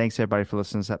me, and thanks everybody for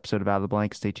listening to this episode of Out of the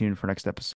Blank. Stay tuned for next episode.